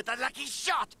Raccoon with a lucky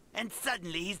shot, and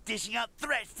suddenly he's dishing out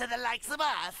threats to the likes of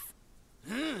us.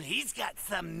 He's got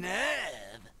some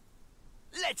nerve.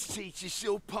 Let's teach this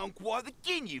old punk why the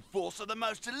Ginyu Force are the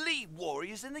most elite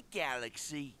warriors in the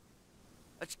galaxy.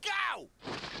 Let's go!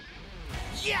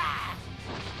 Yeah!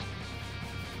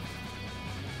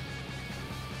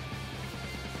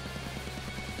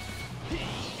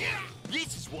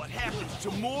 This is what happens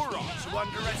to morons who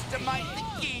underestimate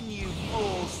the Ginyu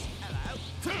Force.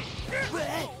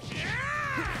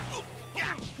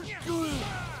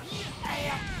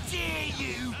 How dare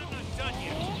you! I'm not done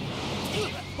yet.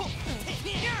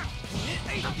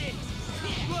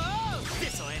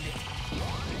 This'll end it.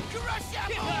 Crush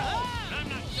apple! I'm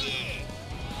not done.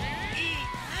 Eat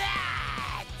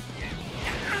that!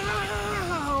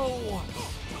 Ow!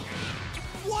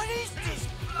 What is this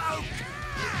bloke?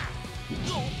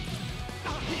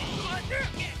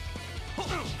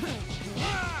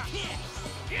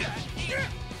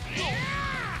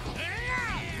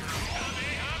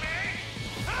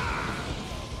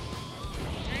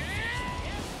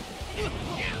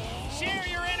 Share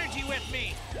your energy with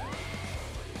me.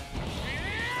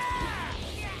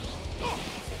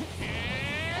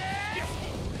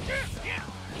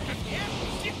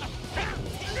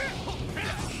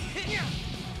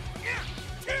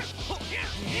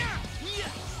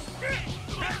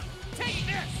 Take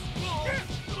this.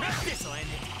 This'll end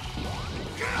it.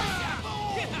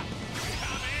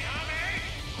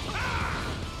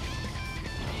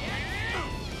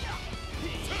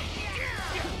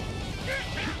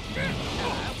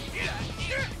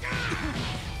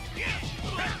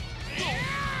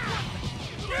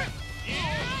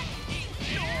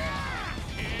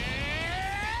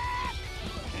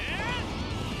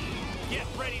 Get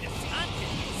ready to hunt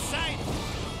inside.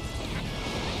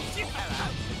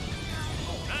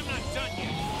 I'm not done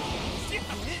yet.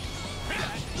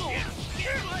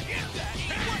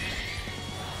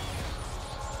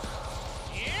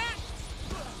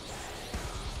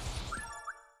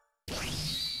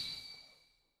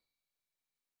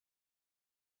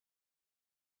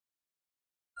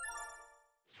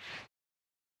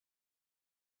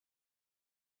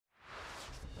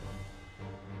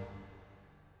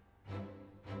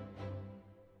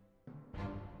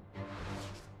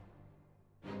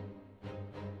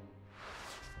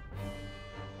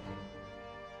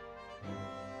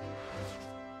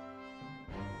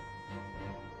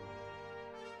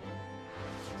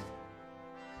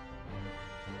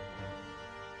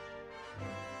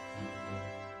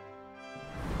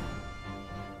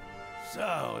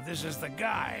 So, this is the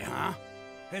guy, huh?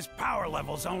 His power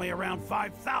level's only around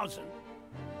 5,000.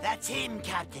 That's him,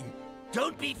 Captain.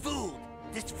 Don't be fooled.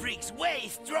 This freak's way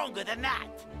stronger than that.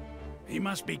 He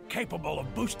must be capable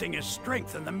of boosting his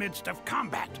strength in the midst of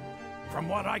combat. From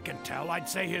what I can tell, I'd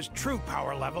say his true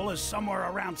power level is somewhere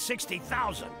around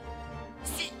 60,000.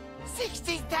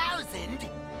 60,000?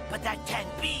 But that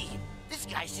can't be. This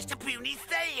guy's just a puny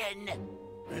Saiyan.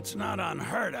 It's not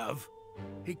unheard of.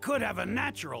 He could have a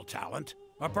natural talent,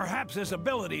 or perhaps his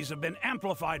abilities have been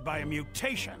amplified by a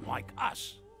mutation like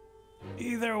us.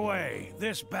 Either way,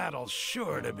 this battle's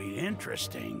sure to be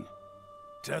interesting.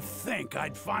 To think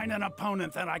I'd find an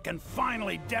opponent that I can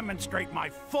finally demonstrate my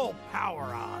full power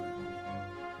on.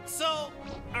 So,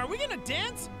 are we gonna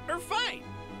dance or fight?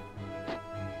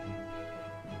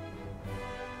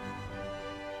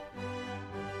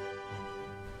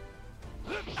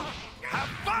 Have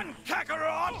fun,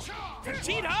 Kakarot!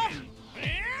 Vegeta?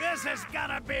 This is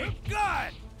gonna be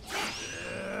good!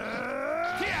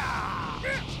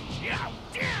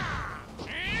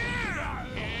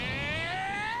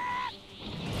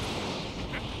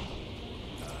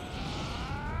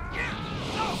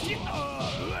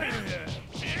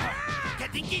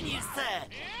 Continue, sir.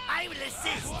 I will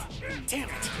assist. Damn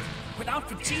it. Without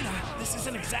Vegeta, this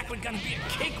isn't exactly gonna be a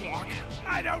cakewalk.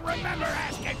 I don't remember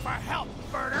asking for help,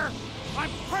 Birder.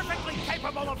 I'm perfectly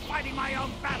capable of fighting my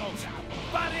own battles.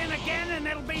 Butt in again and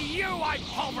it'll be you I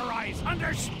pulverize,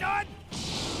 understood?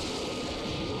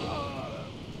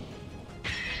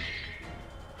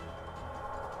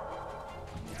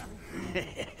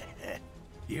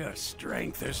 Your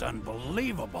strength is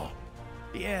unbelievable.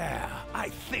 Yeah, I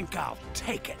think I'll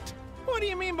take it. What do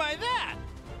you mean by that?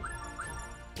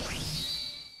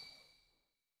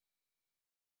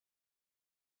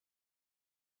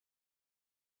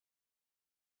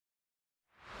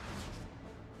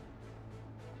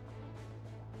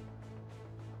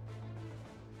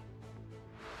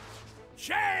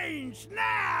 Change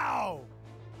now!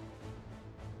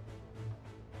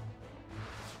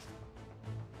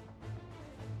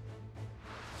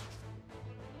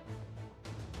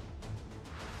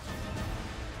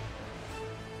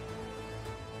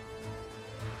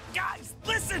 Guys,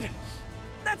 listen!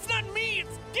 That's not me,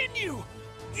 it's Ginyu!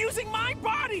 Using my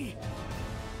body!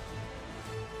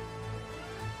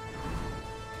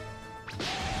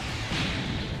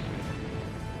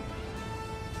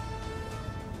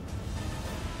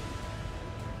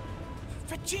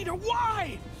 Vegeta,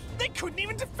 why? They couldn't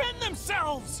even defend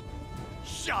themselves!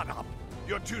 Shut up!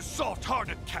 You're too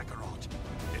soft-hearted, Kakarot.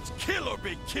 It's kill or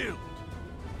be killed.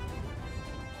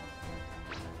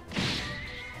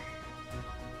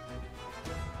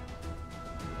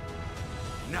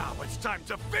 time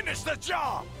to finish the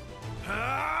job!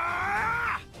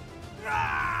 Ah!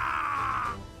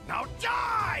 Ah! Now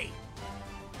die!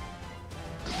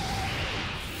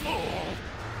 Fool!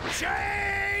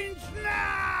 Change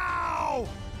now!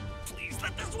 Please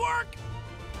let this work!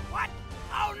 What?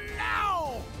 Oh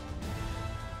no!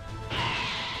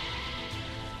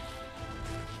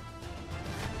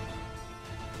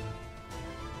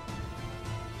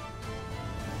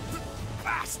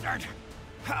 Bastard!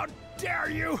 How dare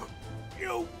you!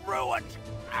 You ruined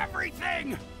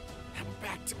everything! I'm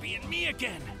back to being me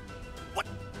again. What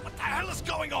the hell is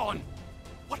going on?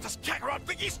 What does Kakarot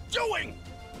think he's doing?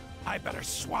 I better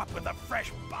swap with a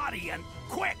fresh body and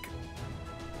quick!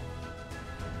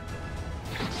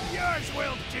 Yours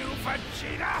will do,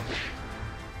 Vegeta!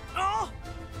 Oh?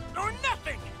 Or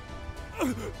nothing!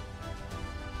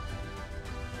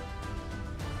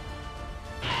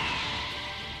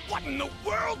 What in the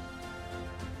world?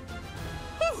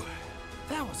 Whew!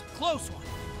 That was a close one.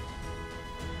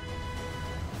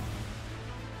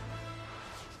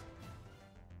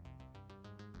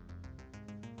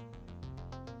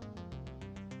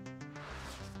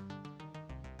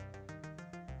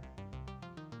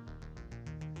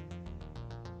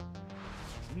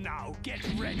 Now get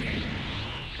ready!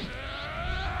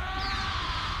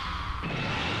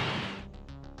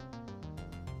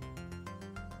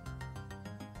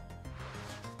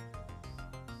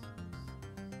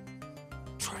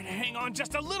 Try to hang on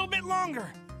just a little bit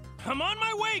longer. I'm on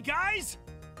my way, guys!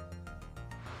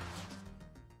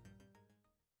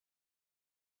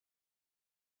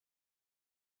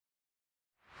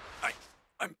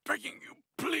 I'm begging you,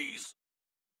 please!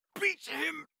 Beat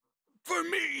him! For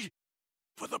me!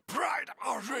 For the pride of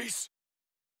our race!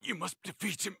 You must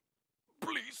defeat him!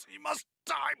 Please, he must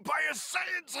die by a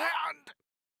Saiyan's hand!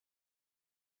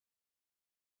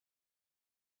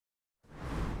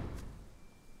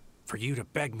 For you to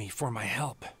beg me for my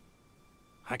help.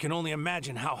 I can only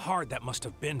imagine how hard that must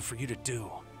have been for you to do.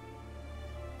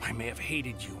 I may have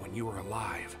hated you when you were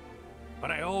alive,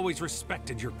 but I always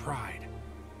respected your pride.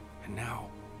 And now,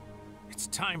 it's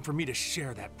time for me to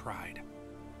share that pride.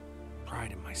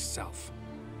 Pride in myself.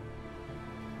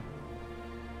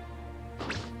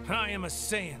 I am a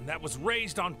Saiyan that was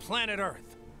raised on planet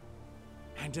Earth.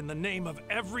 And in the name of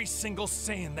every single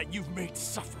Saiyan that you've made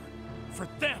suffer, for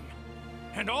them,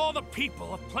 and all the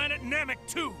people of planet Namek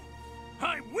too,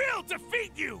 I will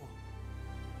defeat you!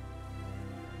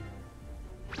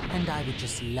 And I would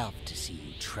just love to see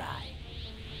you try.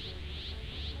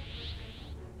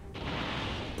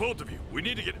 Both of you, we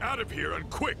need to get out of here and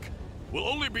quick. We'll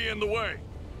only be in the way.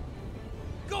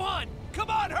 Go on! Come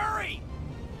on, hurry!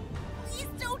 Please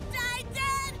don't die,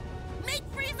 Dad! Make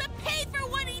Frieza pay for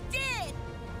what he did!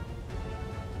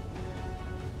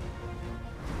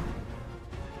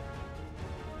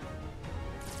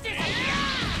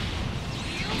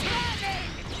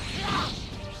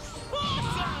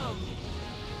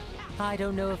 I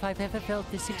don't know if I've ever felt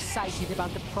this excited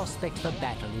about the prospect of a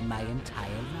battle in my entire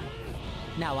life.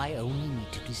 Now I only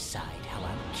need to decide how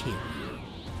I'll kill you.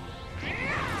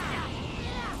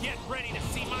 Get ready to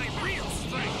see my real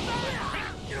strength!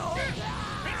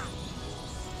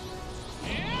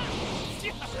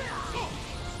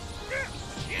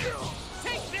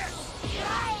 Take this!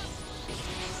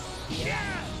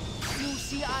 You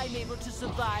see, I'm able to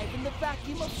survive in the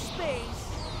vacuum of space.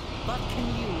 But can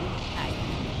you?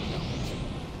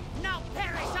 Now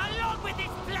perish along with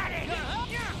this planet!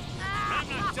 I'm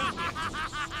not done yet.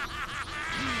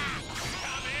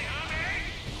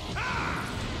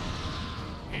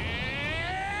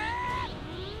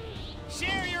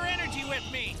 Share your energy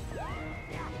with me!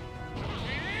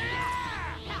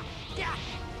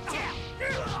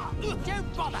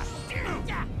 Don't bother!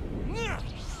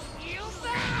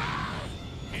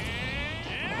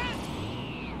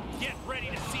 Get ready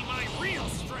to see my real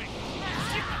strength!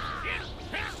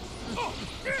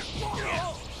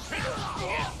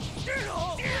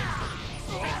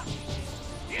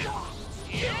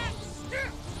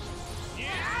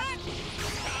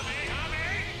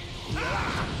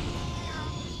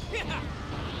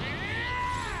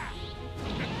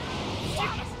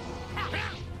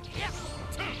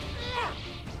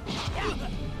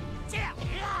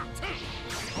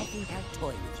 I think I'll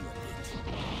toy with you a bit.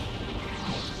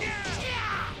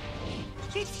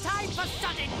 It's time for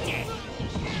sudden death!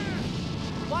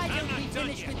 Why don't we done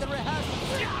finish yet. with the rehearsal?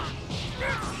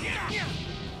 Here I am.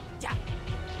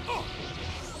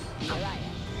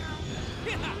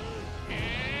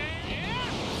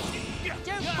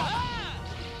 Don't bother.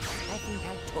 I think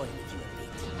I'll toy with you a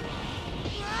bit.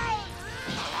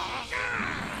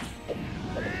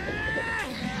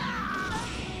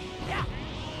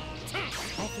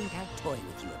 think I'll toy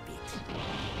with you a bit.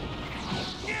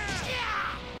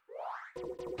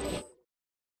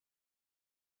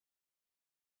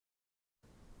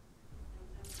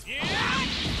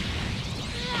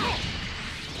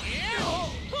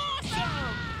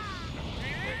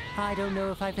 I don't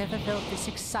know if I've ever felt this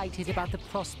excited about the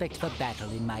prospect of a battle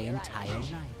in my entire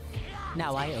life.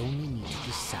 Now I only need to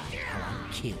decide how I'll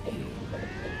kill you.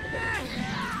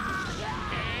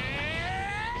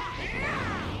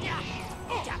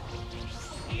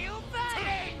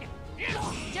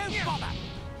 Don't bother!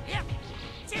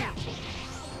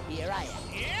 Here I am.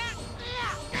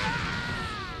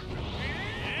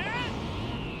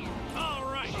 All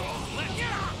right, let's go.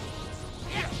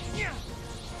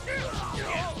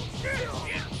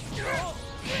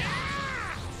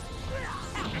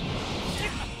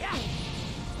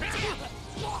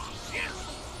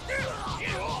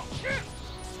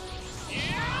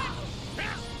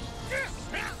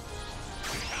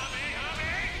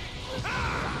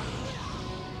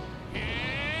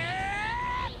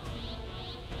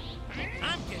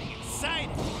 I'm getting excited.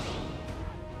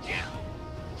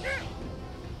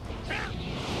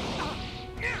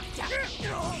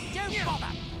 Don't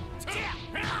bother!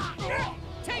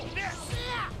 Take this!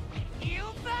 You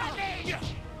burning!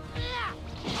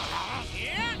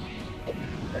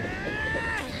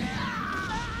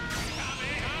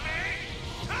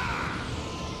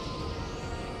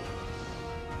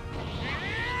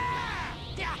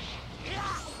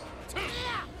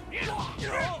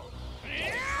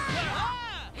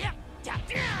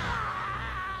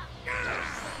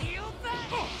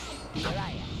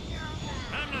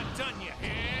 I'm not done yet.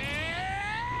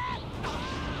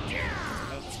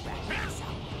 Let's wrap this up.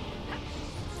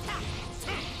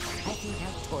 I think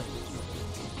I'll toy with you a bit.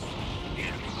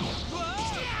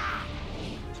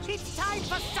 It's time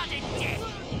for sudden death!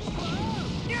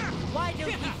 Why don't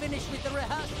we finish with the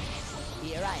rehearsal?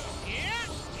 Here I am.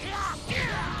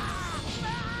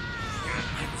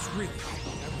 I was really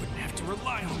hoping I wouldn't have to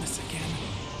rely on this again.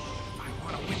 If I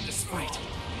want to win this fight,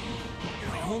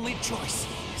 my only choice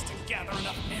is to gather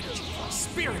enough energy for a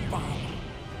spirit bomb.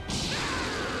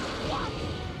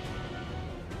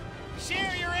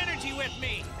 Share your energy with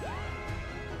me!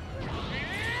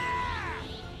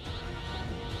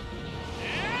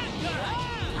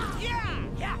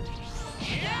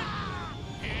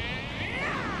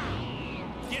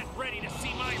 Get ready to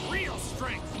see my real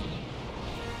strength!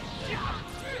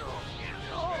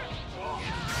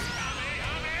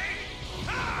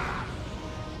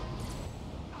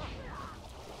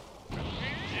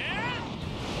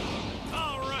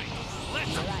 All right,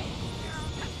 let's go.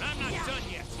 I'm not done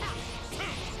yet.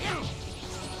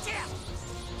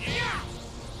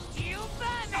 You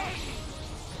burning!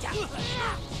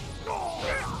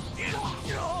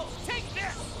 Take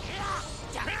this!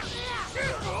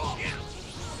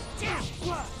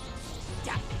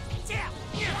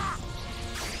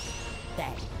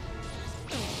 Bang.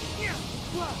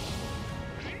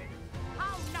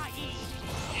 How naive!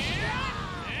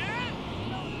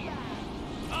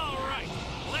 All right,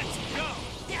 let's go.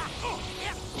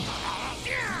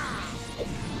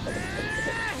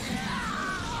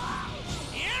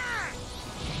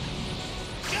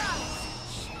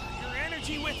 Your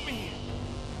energy with me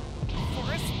for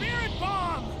a spirit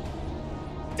bomb.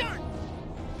 Done.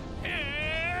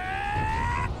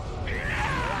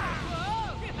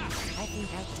 I think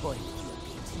I'll toy with you a bit.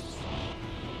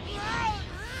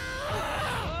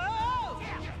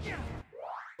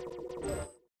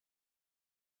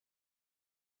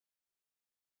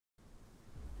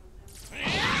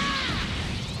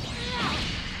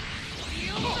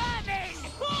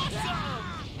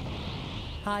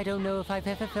 I don't know if I've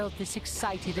ever felt this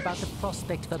excited about the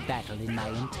prospect of a battle in my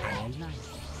entire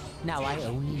life. Now I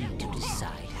only need to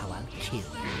decide how I'll kill you.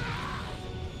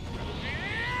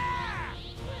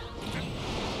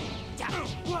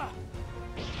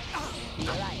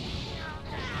 Here I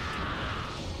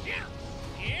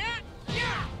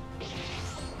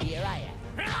am. Here I am.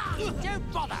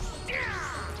 Don't bother!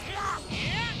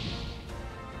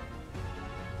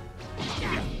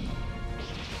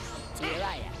 Here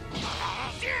I am.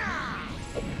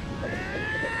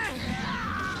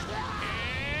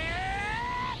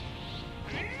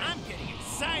 I'm getting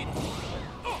excited.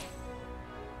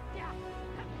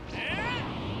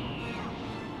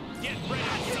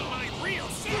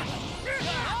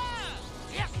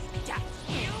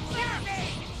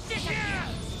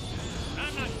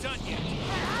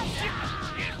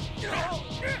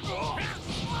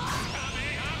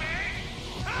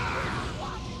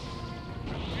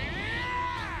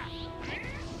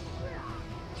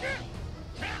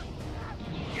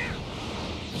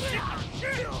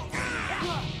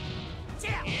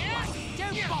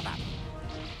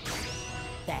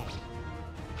 There.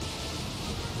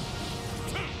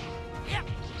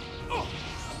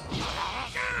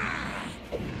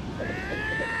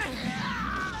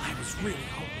 I was really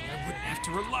hoping I wouldn't have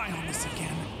to rely on this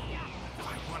again. If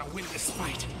I want to win this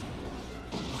fight,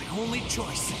 my only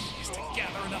choice is to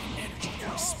gather enough energy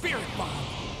for a spirit bomb.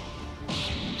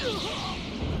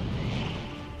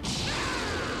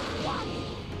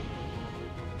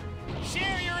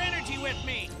 Share your energy with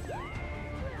me!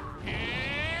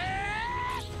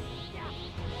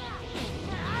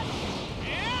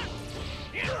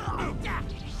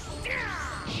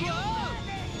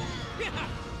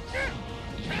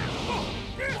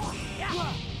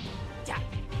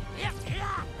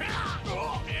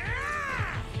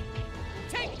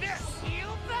 Take this! You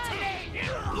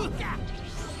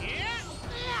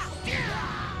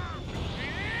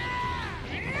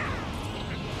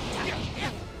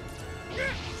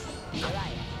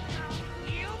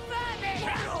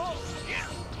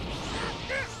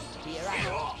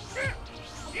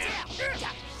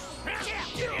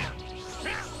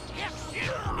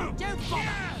Don't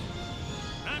bother!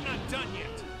 I'm not done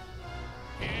yet.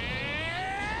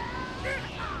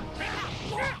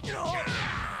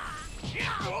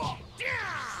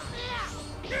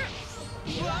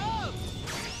 Whoa!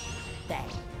 There.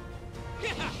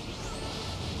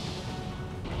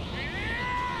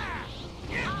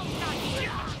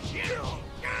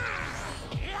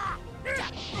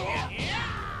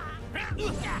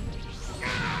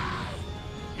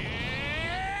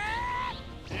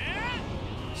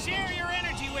 Share your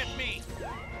energy with me!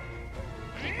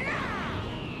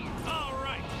 All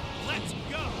right, let's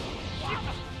go!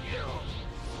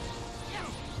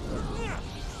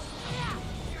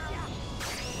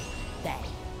 There.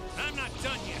 I'm not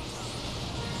done yet.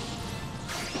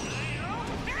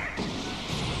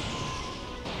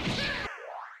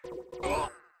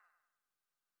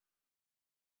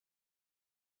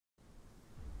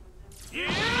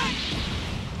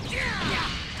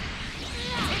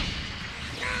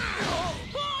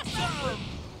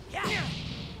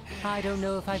 I don't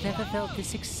know if I've ever felt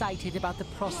this excited about the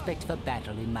prospect of a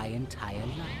battle in my entire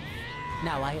life.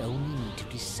 Now I only need to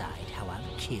decide how I'll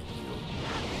kill you.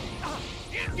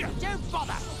 Don't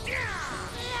bother!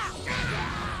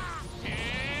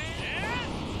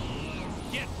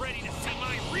 Get ready to see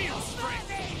my real strength!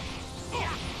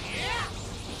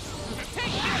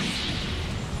 Take this!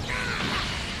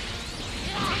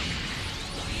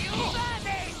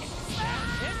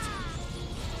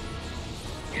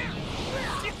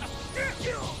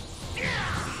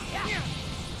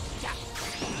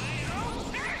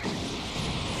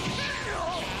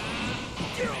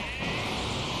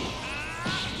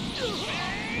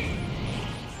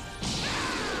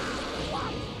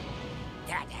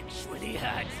 That actually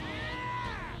hurts.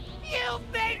 You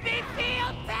made me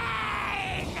feel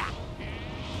pain!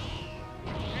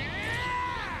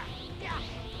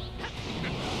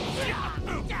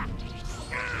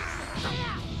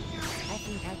 I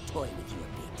think I'll toy with you a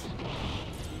bit.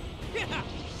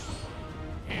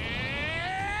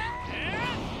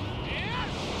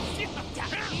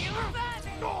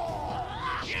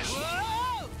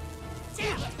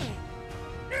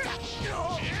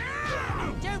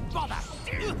 Don't bother!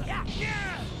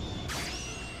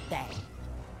 There.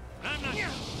 I'm not...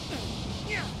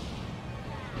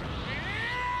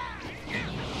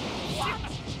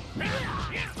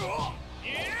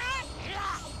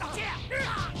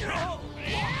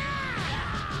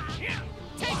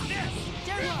 Take this!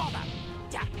 Don't bother!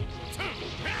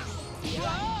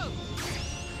 Whoa!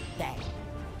 There.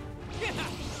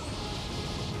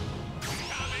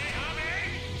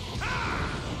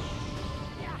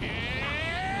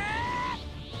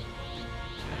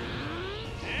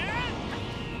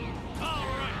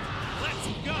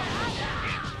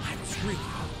 Really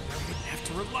hoping I wouldn't have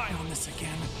to rely on this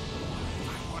again. If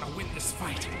I want to win this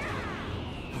fight,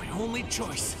 my only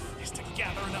choice is to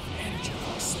gather enough energy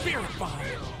for a spirit bomb.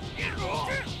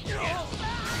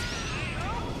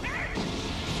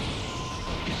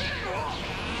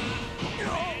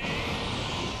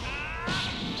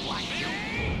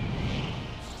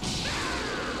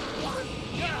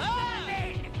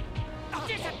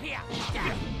 Disappear!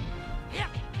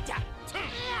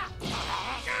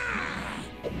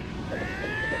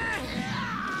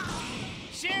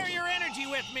 Share your energy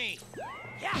with me!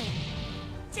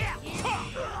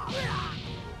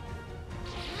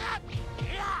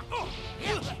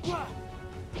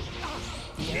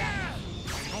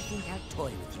 I think I'll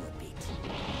toy with you a bit.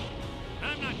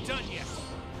 I'm not done yet.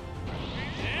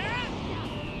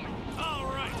 All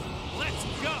right, let's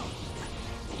go!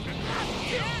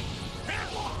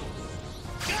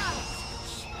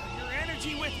 Share your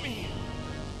energy with me!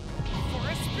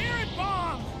 a spirit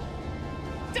bomb!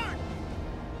 Done!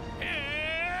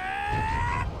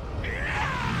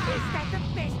 Is that the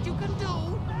best you can do?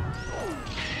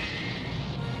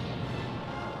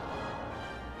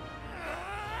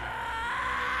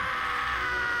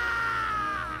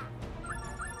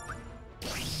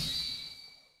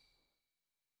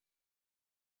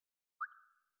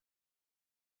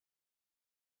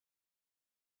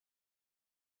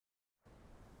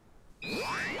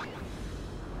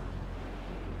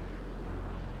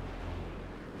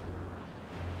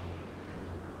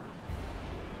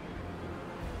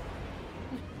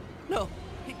 No,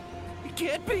 he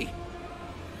can't be.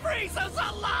 Frieza's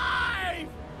alive!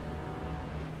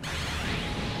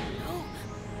 No.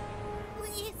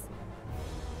 Please.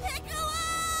 Pick her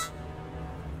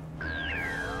up!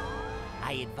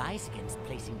 I advise against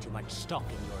placing too much stock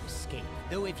in your escape.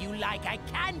 Though if you like, I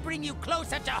can bring you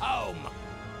closer to home.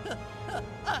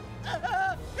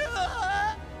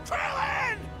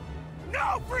 Krillin!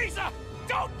 No, Frieza!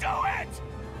 Don't do it!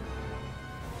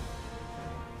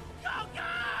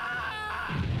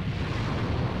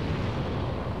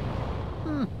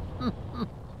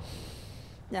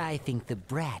 I think the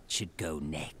brat should go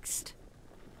next.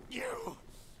 You!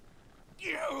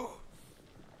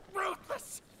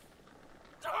 Ruthless!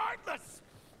 Heartless!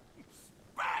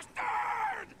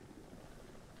 Bastard!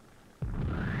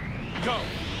 Go!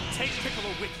 Take Piccolo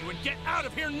with you and get out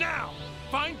of here now!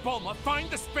 Find Bulma, find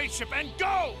the spaceship, and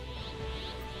go!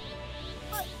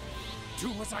 But... Do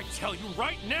as I tell you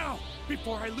right now,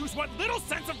 before I lose what little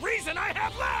sense of reason I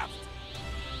have left!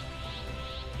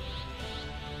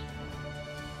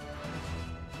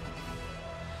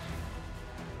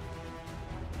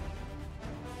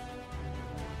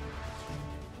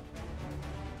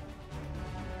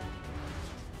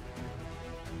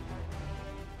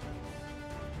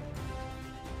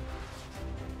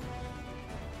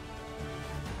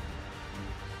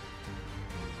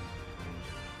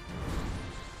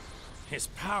 His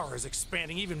power is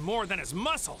expanding even more than his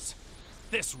muscles.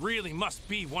 This really must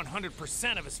be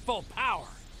 100% of his full power.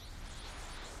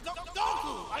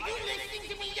 Goku, are you listening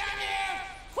to me down there?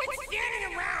 Quit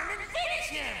standing around and finish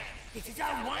him! This is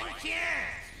our one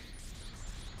chance!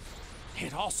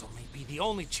 It also may be the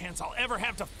only chance I'll ever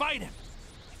have to fight him.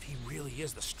 If he really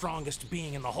is the strongest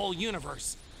being in the whole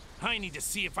universe, I need to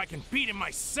see if I can beat him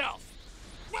myself.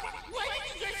 What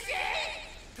did you just say?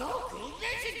 Goku,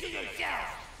 listen to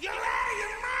yourself! You're out of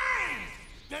your mind!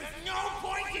 There's no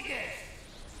point to this!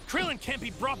 Krillin can't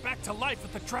be brought back to life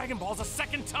with the Dragon Balls a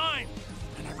second time!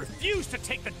 And I refuse to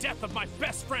take the death of my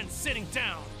best friend sitting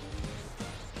down!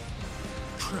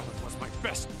 Krillin was my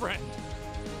best friend.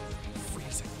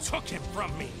 Frieza took him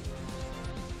from me.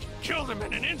 He killed him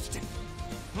in an instant,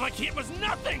 like it was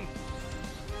nothing!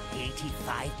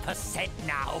 85%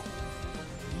 now.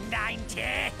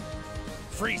 90.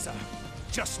 Frieza,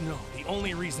 just know the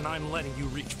only reason I'm letting you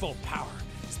reach full power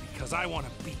is because I want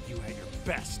to beat you at your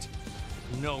best.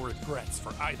 No regrets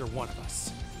for either one of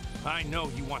us. I know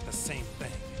you want the same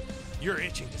thing. You're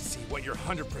itching to see what your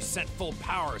 100% full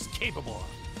power is capable of.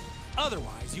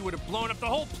 Otherwise, you would have blown up the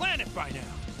whole planet by now.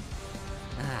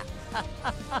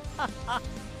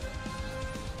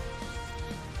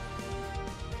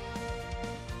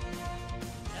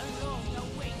 No,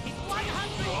 wait. It's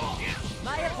 100!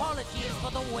 My apologies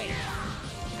for the wait.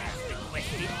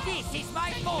 This is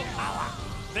my full power!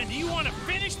 Then do you want to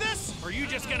finish this, or are you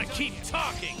just gonna keep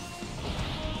talking?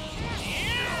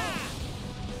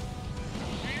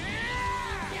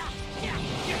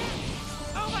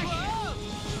 Over here!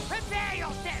 Prepare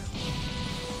yourself!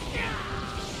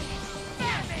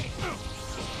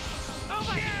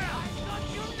 Over here! Not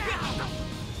you now!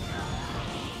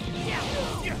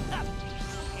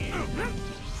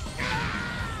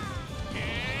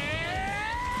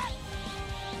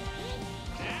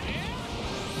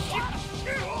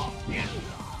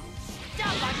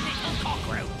 Stubborn little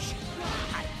cockroach!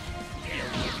 I'll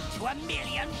blow you to a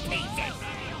million pieces!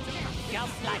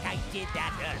 Just like I did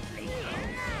that Earthling.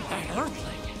 That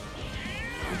Earthling?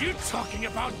 Are you talking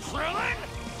about Krillin?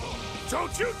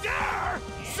 Don't you dare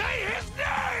say his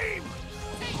name!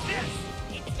 Take this!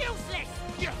 It's useless!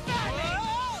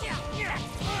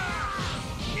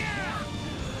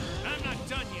 I'm not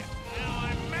done yet. Now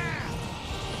I'm mad.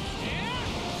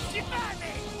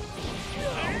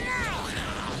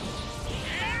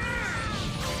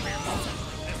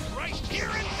 That's right here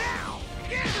and now!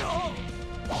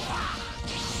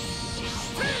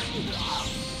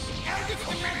 Eldest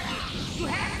Directive, you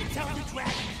have to tell the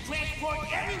dragon to transport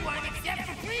everyone except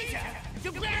for Frieza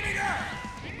to planet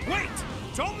Earth! Wait!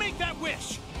 Don't make that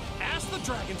wish! Ask the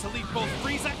dragon to leave both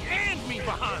Frieza and me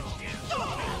behind!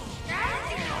 I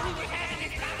didn't know we were having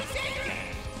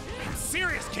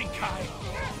serious, King Kai.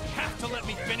 Have to let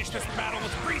me finish this battle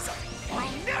with Frieza, or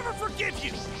I'll never forgive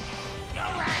you!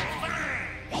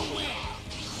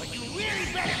 But you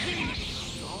really better be.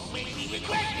 Don't make me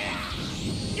regret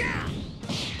this. Yeah!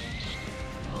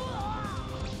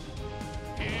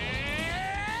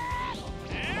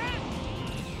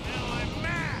 Now I'm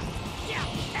mad!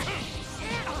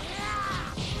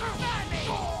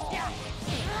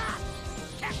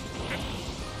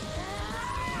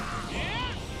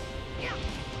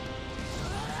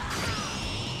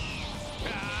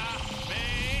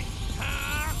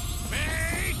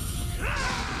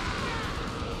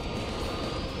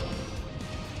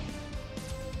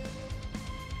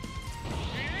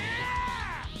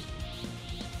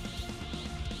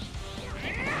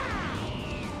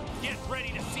 Get ready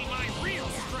to see my real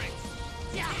strength!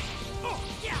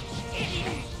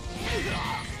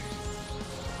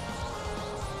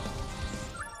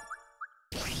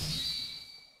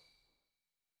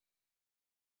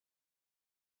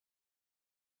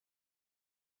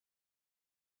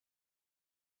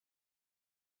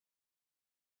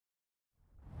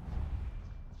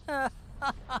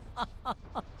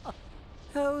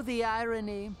 Oh, the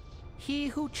irony. He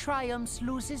who triumphs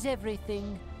loses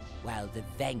everything, while the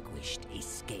vanquished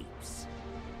escapes.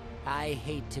 I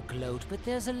hate to gloat, but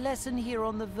there's a lesson here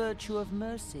on the virtue of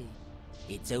mercy.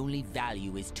 Its only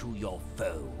value is to your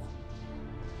foe.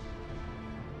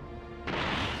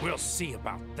 We'll see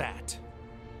about that.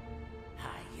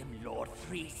 I am Lord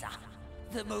Frieza,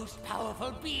 the most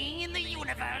powerful being in the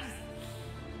universe.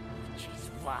 Which is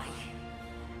why...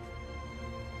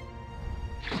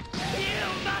 You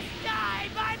must die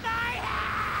by my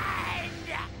hand!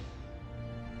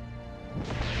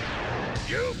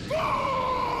 You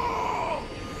fool!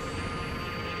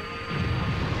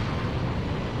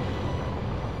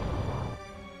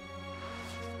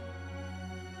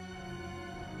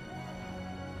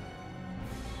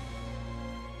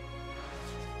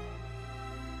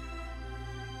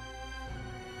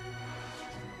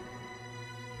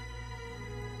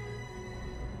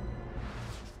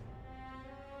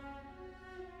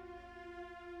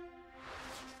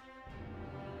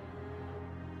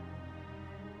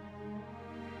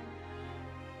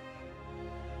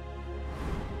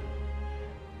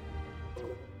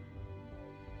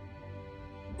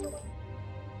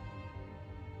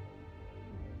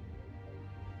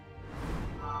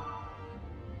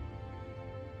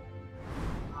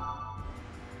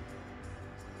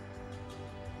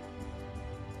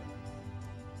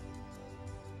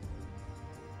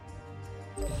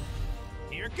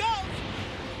 Here goes!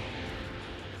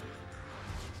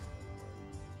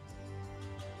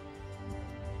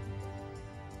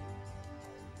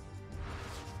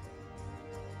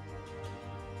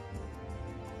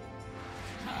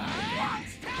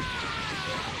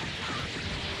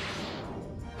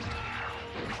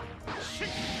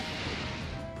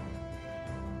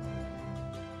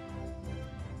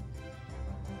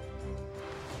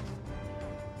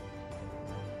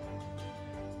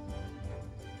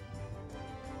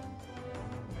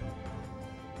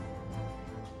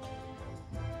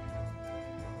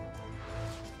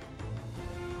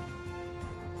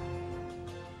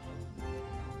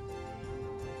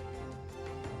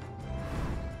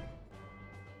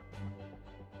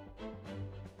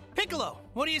 Piccolo,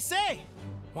 what do you say?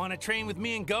 Want to train with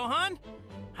me and Gohan?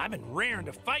 I've been raring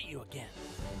to fight you again.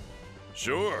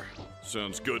 Sure.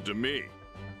 Sounds good to me.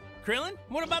 Krillin,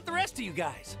 what about the rest of you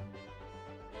guys?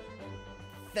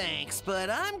 Thanks,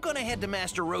 but I'm gonna head to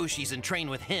Master Roshi's and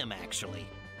train with him, actually.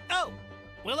 Oh,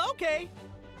 well, okay.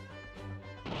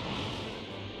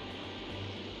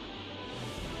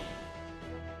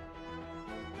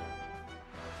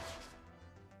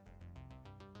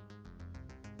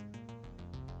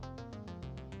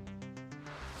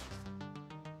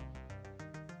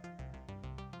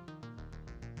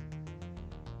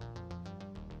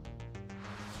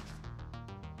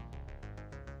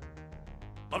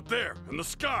 Up there, in the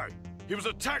sky! He was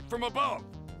attacked from above!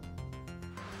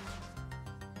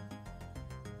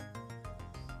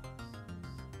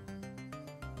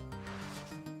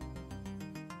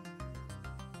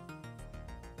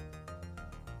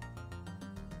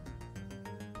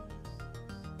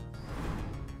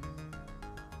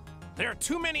 There are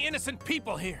too many innocent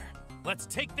people here. Let's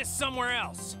take this somewhere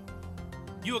else.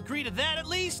 You agree to that at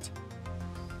least?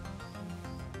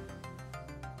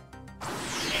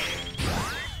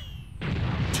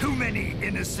 Too many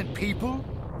innocent people?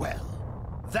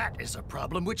 Well, that is a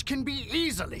problem which can be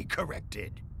easily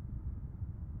corrected.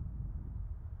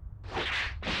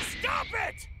 Stop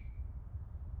it!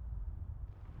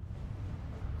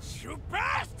 You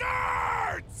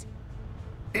bastards!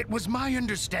 It was my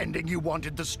understanding you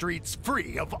wanted the streets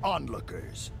free of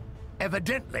onlookers.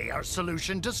 Evidently, our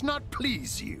solution does not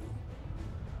please you.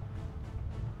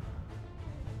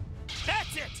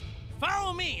 That's it!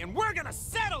 Follow me, and we're gonna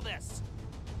settle this!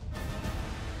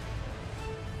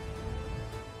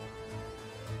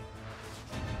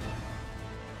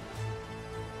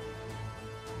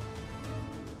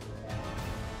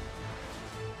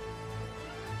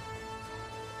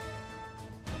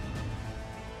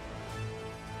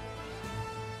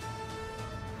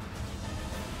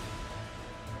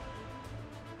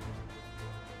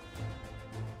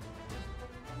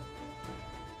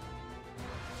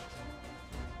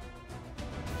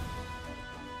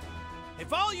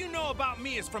 If all you know about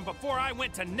me is from before I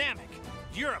went to Namek,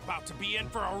 you're about to be in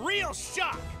for a real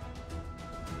shock!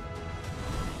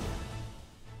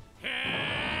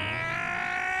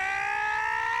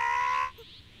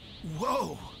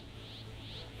 Whoa!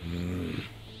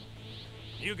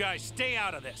 You guys stay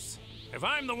out of this. If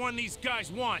I'm the one these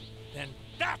guys want, then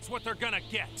that's what they're gonna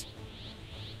get.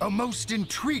 A most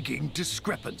intriguing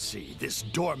discrepancy, this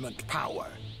dormant power.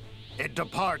 It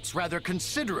departs rather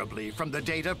considerably from the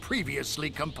data previously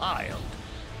compiled.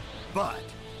 But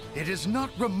it is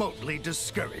not remotely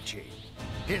discouraging.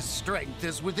 His strength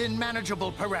is within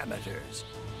manageable parameters.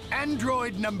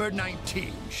 Android number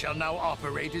 19 shall now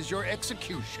operate as your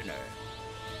executioner.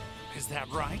 Is that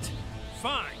right?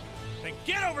 Fine. Then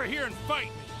get over here and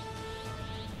fight me!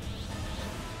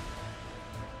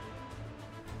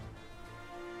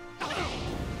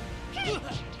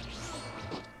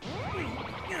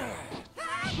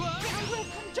 I will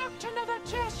conduct another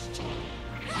test.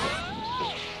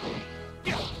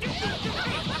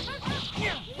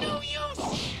 No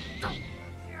use.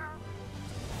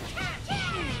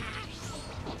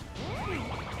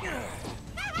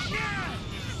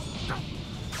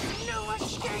 No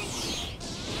escape.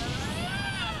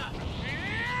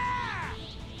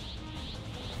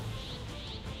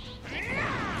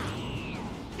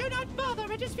 Do not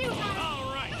bother, it is futile.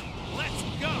 All right, let's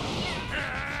go!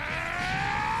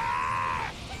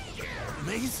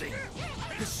 Amazing.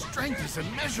 His strength is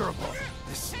immeasurable.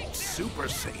 This Super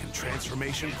Saiyan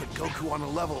transformation put Goku on a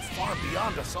level far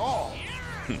beyond us all.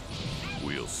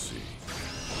 We'll see.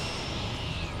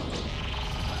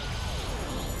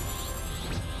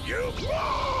 You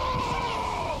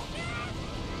blow!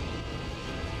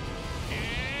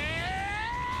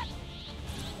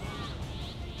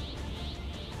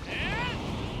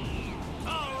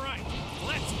 All right,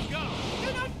 let's go!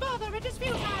 Do not bother, it is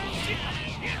futile.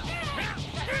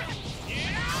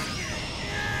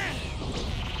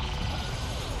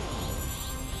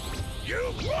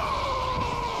 You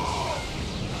blow!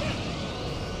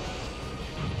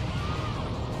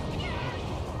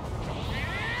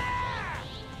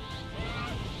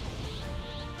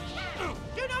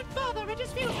 Do not bother, it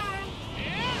is futile.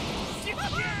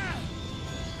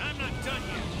 I'm not done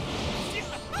yet.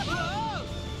 Whoa!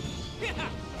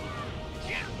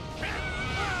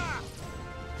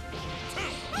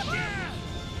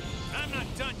 I'm not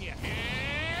done yet.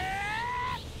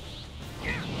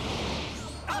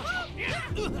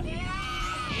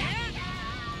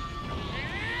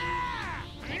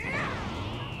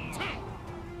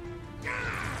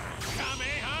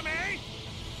 Kamehame!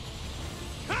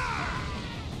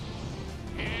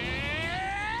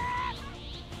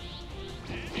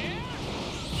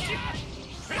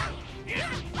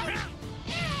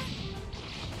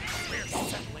 We're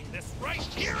settling this right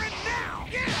here and now!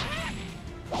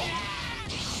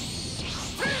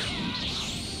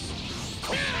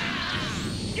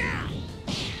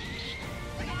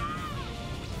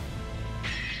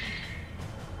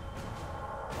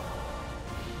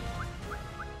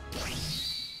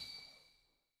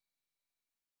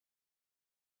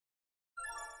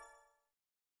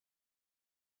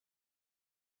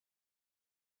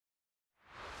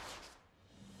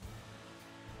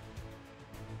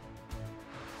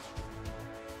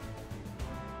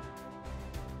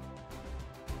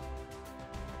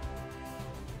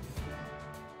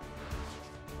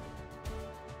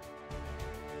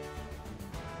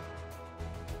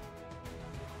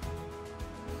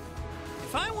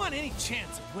 If I want any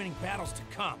chance of winning battles to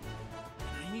come,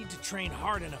 I need to train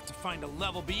hard enough to find a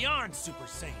level beyond Super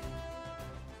Saiyan.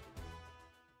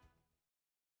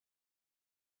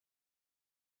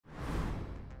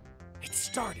 It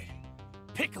started.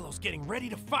 Piccolo's getting ready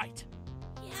to fight.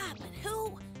 Yeah, but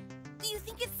who? Do you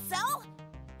think it's Cell?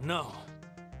 No.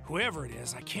 Whoever it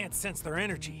is, I can't sense their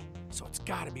energy, so it's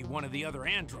gotta be one of the other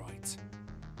androids.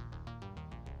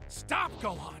 Stop,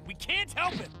 Gohan! We can't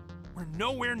help it! We're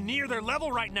nowhere near their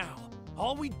level right now.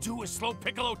 All we do is slow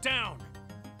Piccolo down.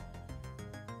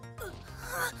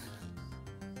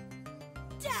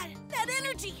 Dad, that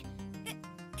energy!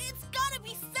 It's gotta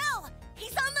be Cell!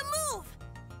 He's on the move!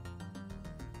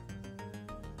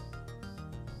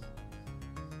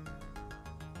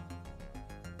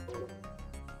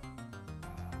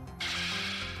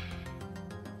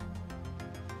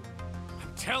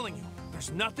 I'm telling you,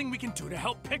 there's nothing we can do to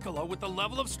help Piccolo with the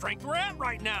level of strength we're at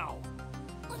right now.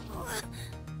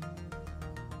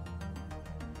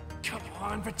 Come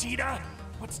on, Vegeta!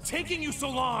 What's taking you so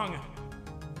long?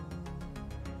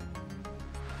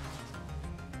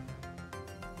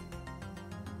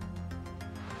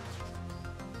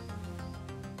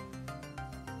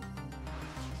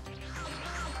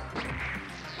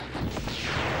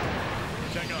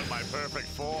 Check out my perfect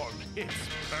form. It's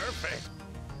perfect.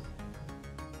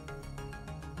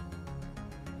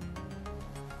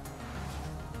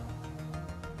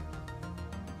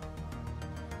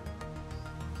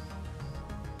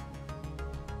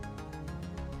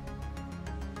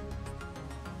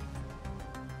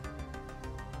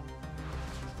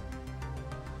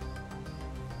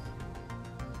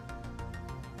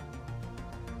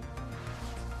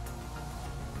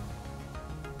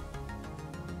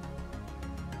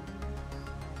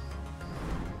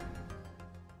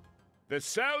 The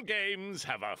Cell Games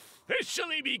have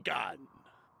officially begun.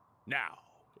 Now,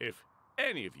 if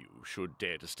any of you should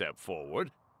dare to step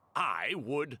forward, I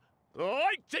would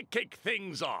like to kick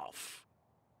things off.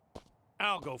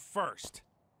 I'll go first.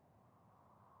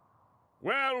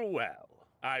 Well, well,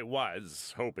 I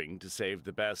was hoping to save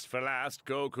the best for last,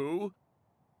 Goku.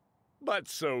 But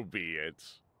so be it.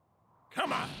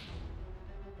 Come on!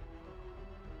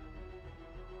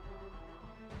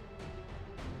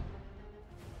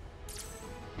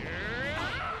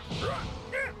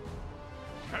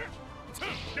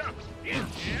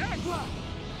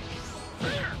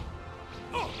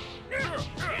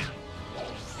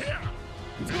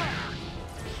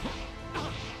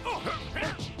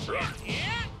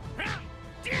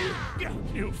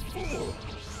 You fool!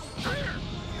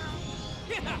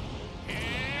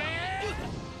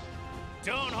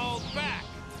 Don't hold back!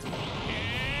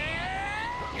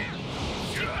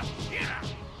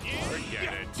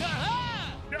 Forget it.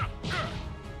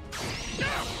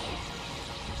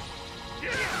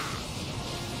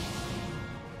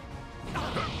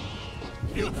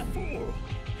 You fool!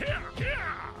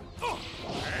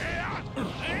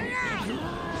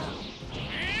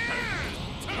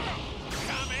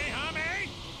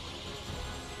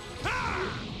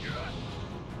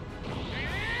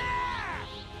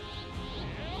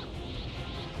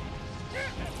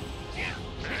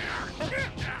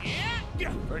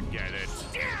 Forget it.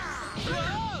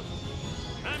 Whoa!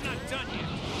 I'm not done yet.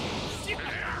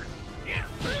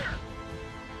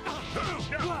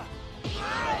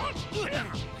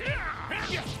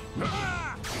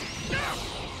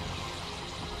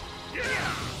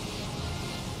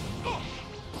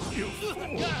 You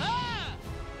fool!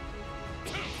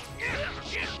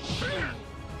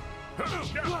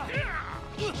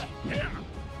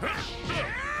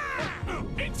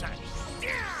 Inside!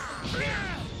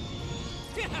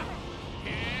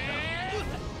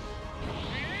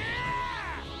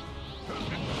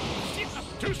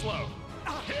 Too slow!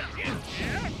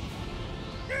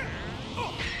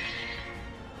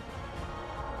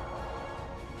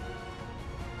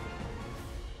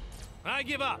 I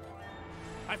give up.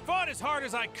 I fought as hard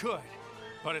as I could,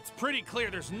 but it's pretty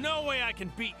clear there's no way I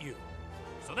can beat you.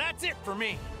 So that's it for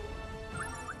me.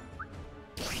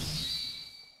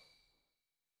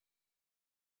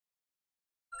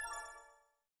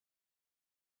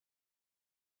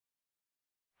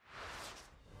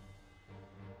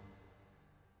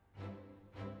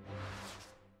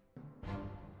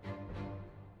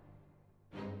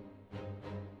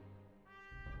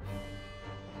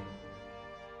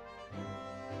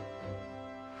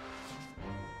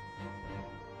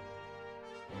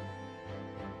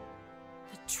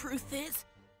 Truth is,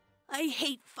 I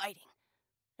hate fighting.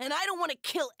 And I don't want to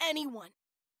kill anyone.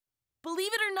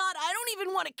 Believe it or not, I don't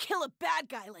even want to kill a bad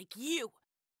guy like you.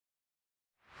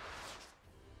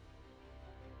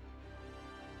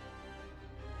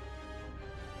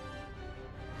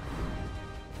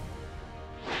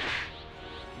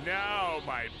 Now,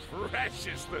 my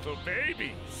precious little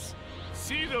babies.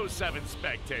 See those 7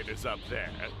 spectators up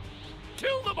there?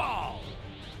 Kill them all!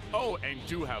 Oh, and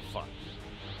do have fun.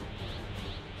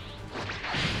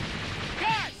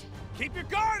 Guys, keep your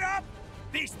guard up!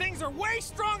 These things are way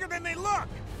stronger than they look!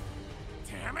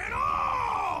 Damn it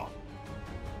all!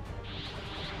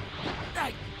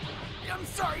 I'm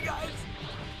sorry, guys.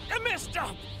 I messed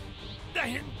up. I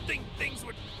didn't think things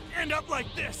would end up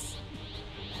like this.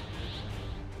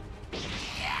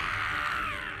 Yeah!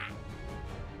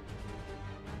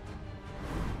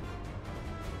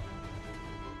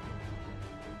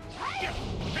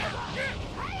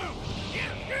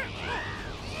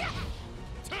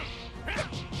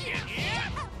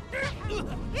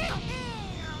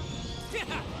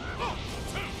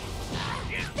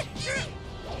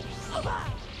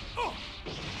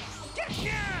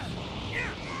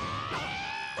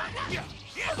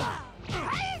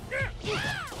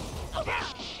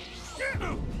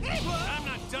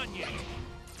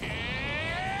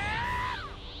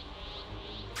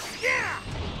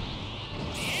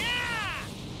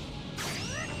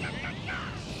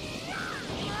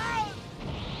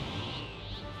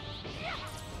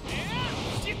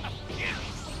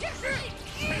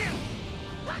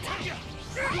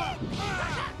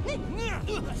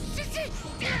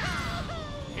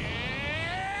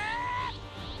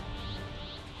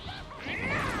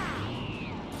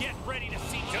 Get ready to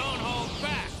see. Don't hold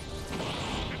back.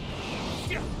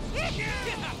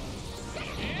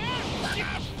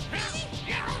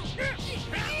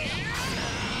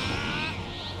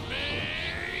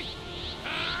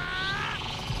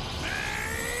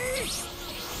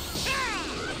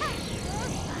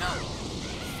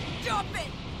 Stop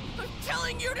it! I'm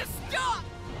telling you to stop!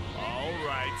 All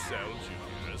right, Cell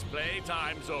Juniors,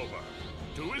 playtime's over.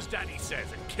 Do as Daddy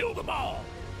says and kill them all.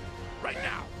 Right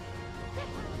now.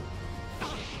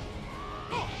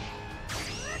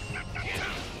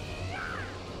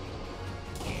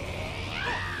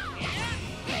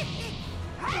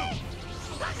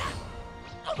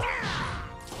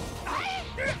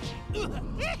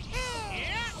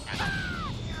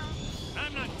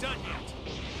 I'm not done yet.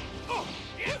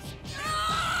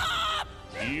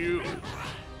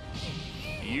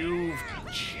 You've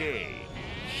changed.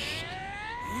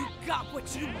 You got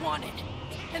what you wanted,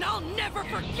 and I'll never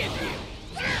forgive you!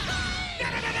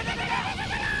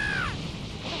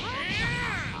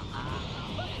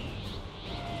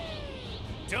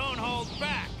 Don't hold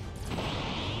back.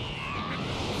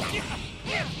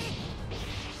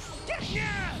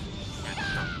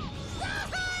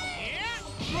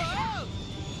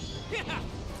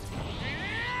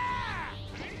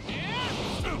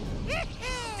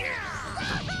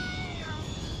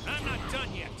 I'm not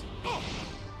done yet.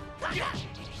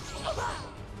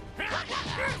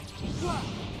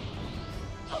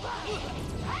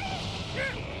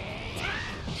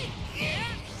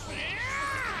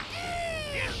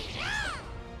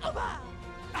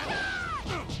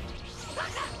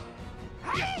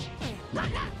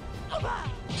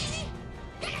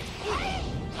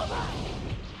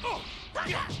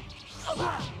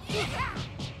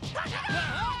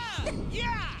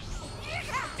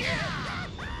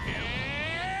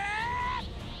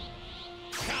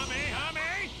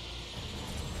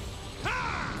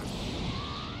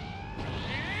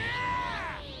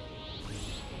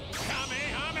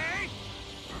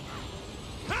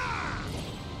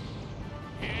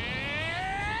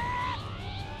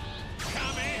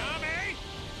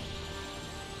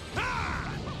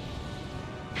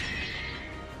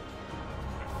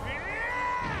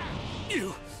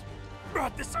 You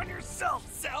brought this on yourself,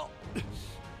 Cell.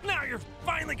 Now you're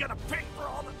finally gonna pay for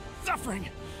all the suffering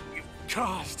you've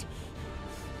caused.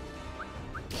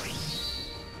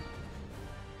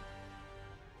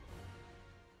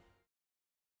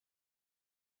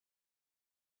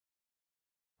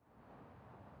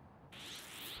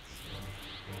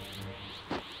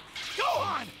 Go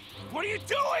on! What are you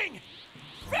doing?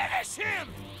 Finish him!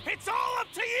 It's all up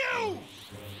to you!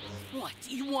 What,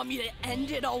 do you want me to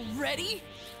end it already?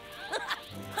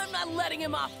 I'm not letting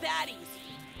him off that easy.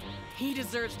 He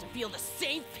deserves to feel the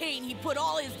same pain he put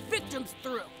all his victims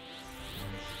through.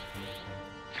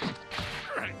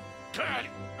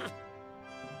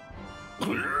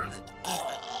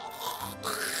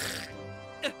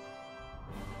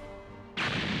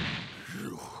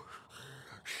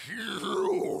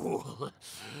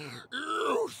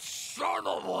 You son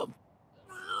of a...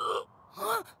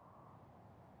 Huh?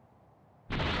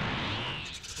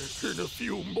 In a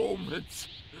few moments,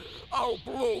 I'll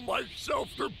blow myself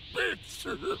to bits.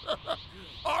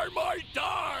 I might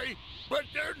die, but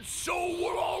then so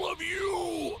will all of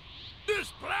you.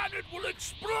 This planet will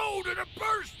explode in a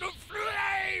burst of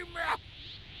flame.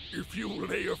 If you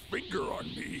lay a finger on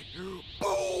me,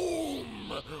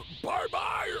 boom!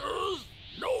 Bye-bye, Earth.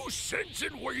 No sense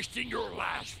in wasting your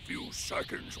last few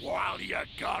seconds while you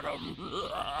got 'em.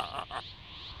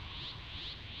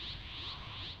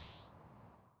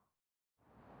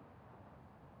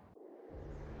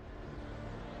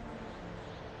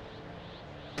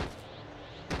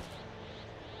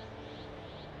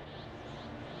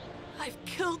 I've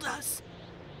killed us.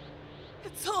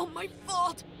 It's all my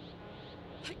fault.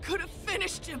 I could have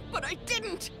finished him, but I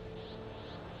didn't.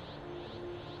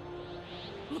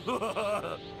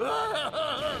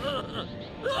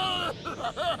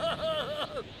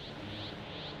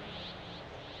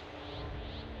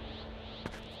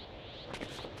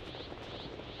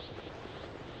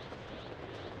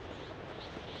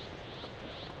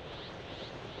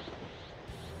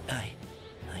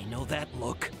 I know that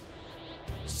look.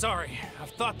 Sorry,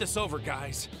 I've thought this over,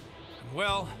 guys.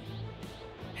 Well,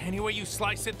 Any way you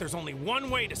slice it, there's only one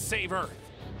way to save Earth.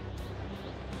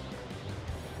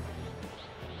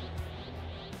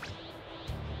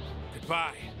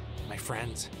 Goodbye, my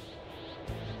friends.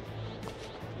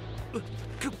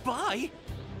 Goodbye?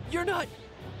 You're not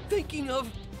thinking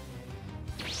of...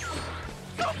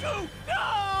 Goku!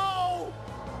 No!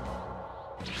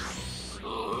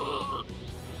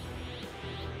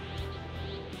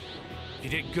 You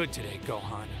did good today,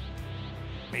 Gohan.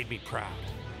 Made me proud.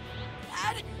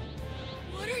 Dad,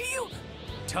 what are you...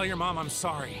 Tell your mom I'm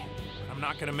sorry. I'm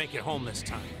not gonna make it home this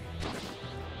time.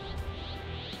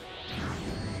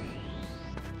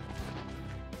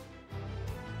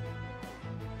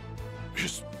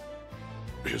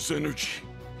 His energy,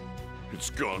 it's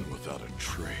gone without a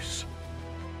trace.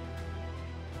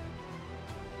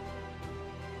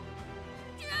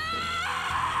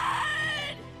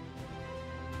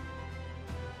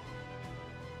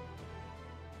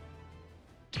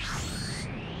 Dad!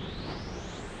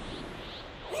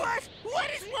 What? What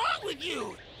is wrong with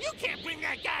you? You can't bring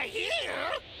that guy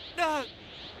here!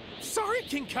 Sorry,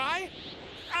 King Kai.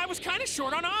 I was kinda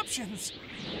short on options.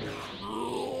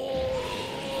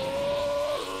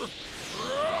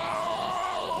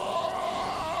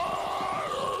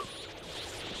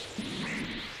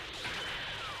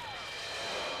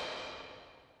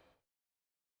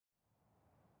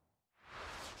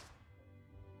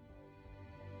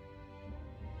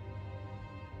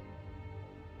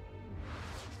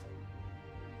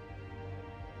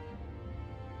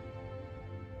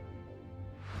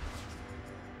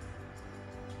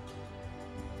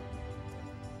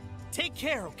 Take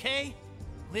care, okay?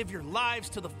 Live your lives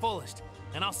to the fullest,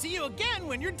 and I'll see you again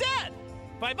when you're dead.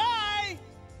 Bye-bye!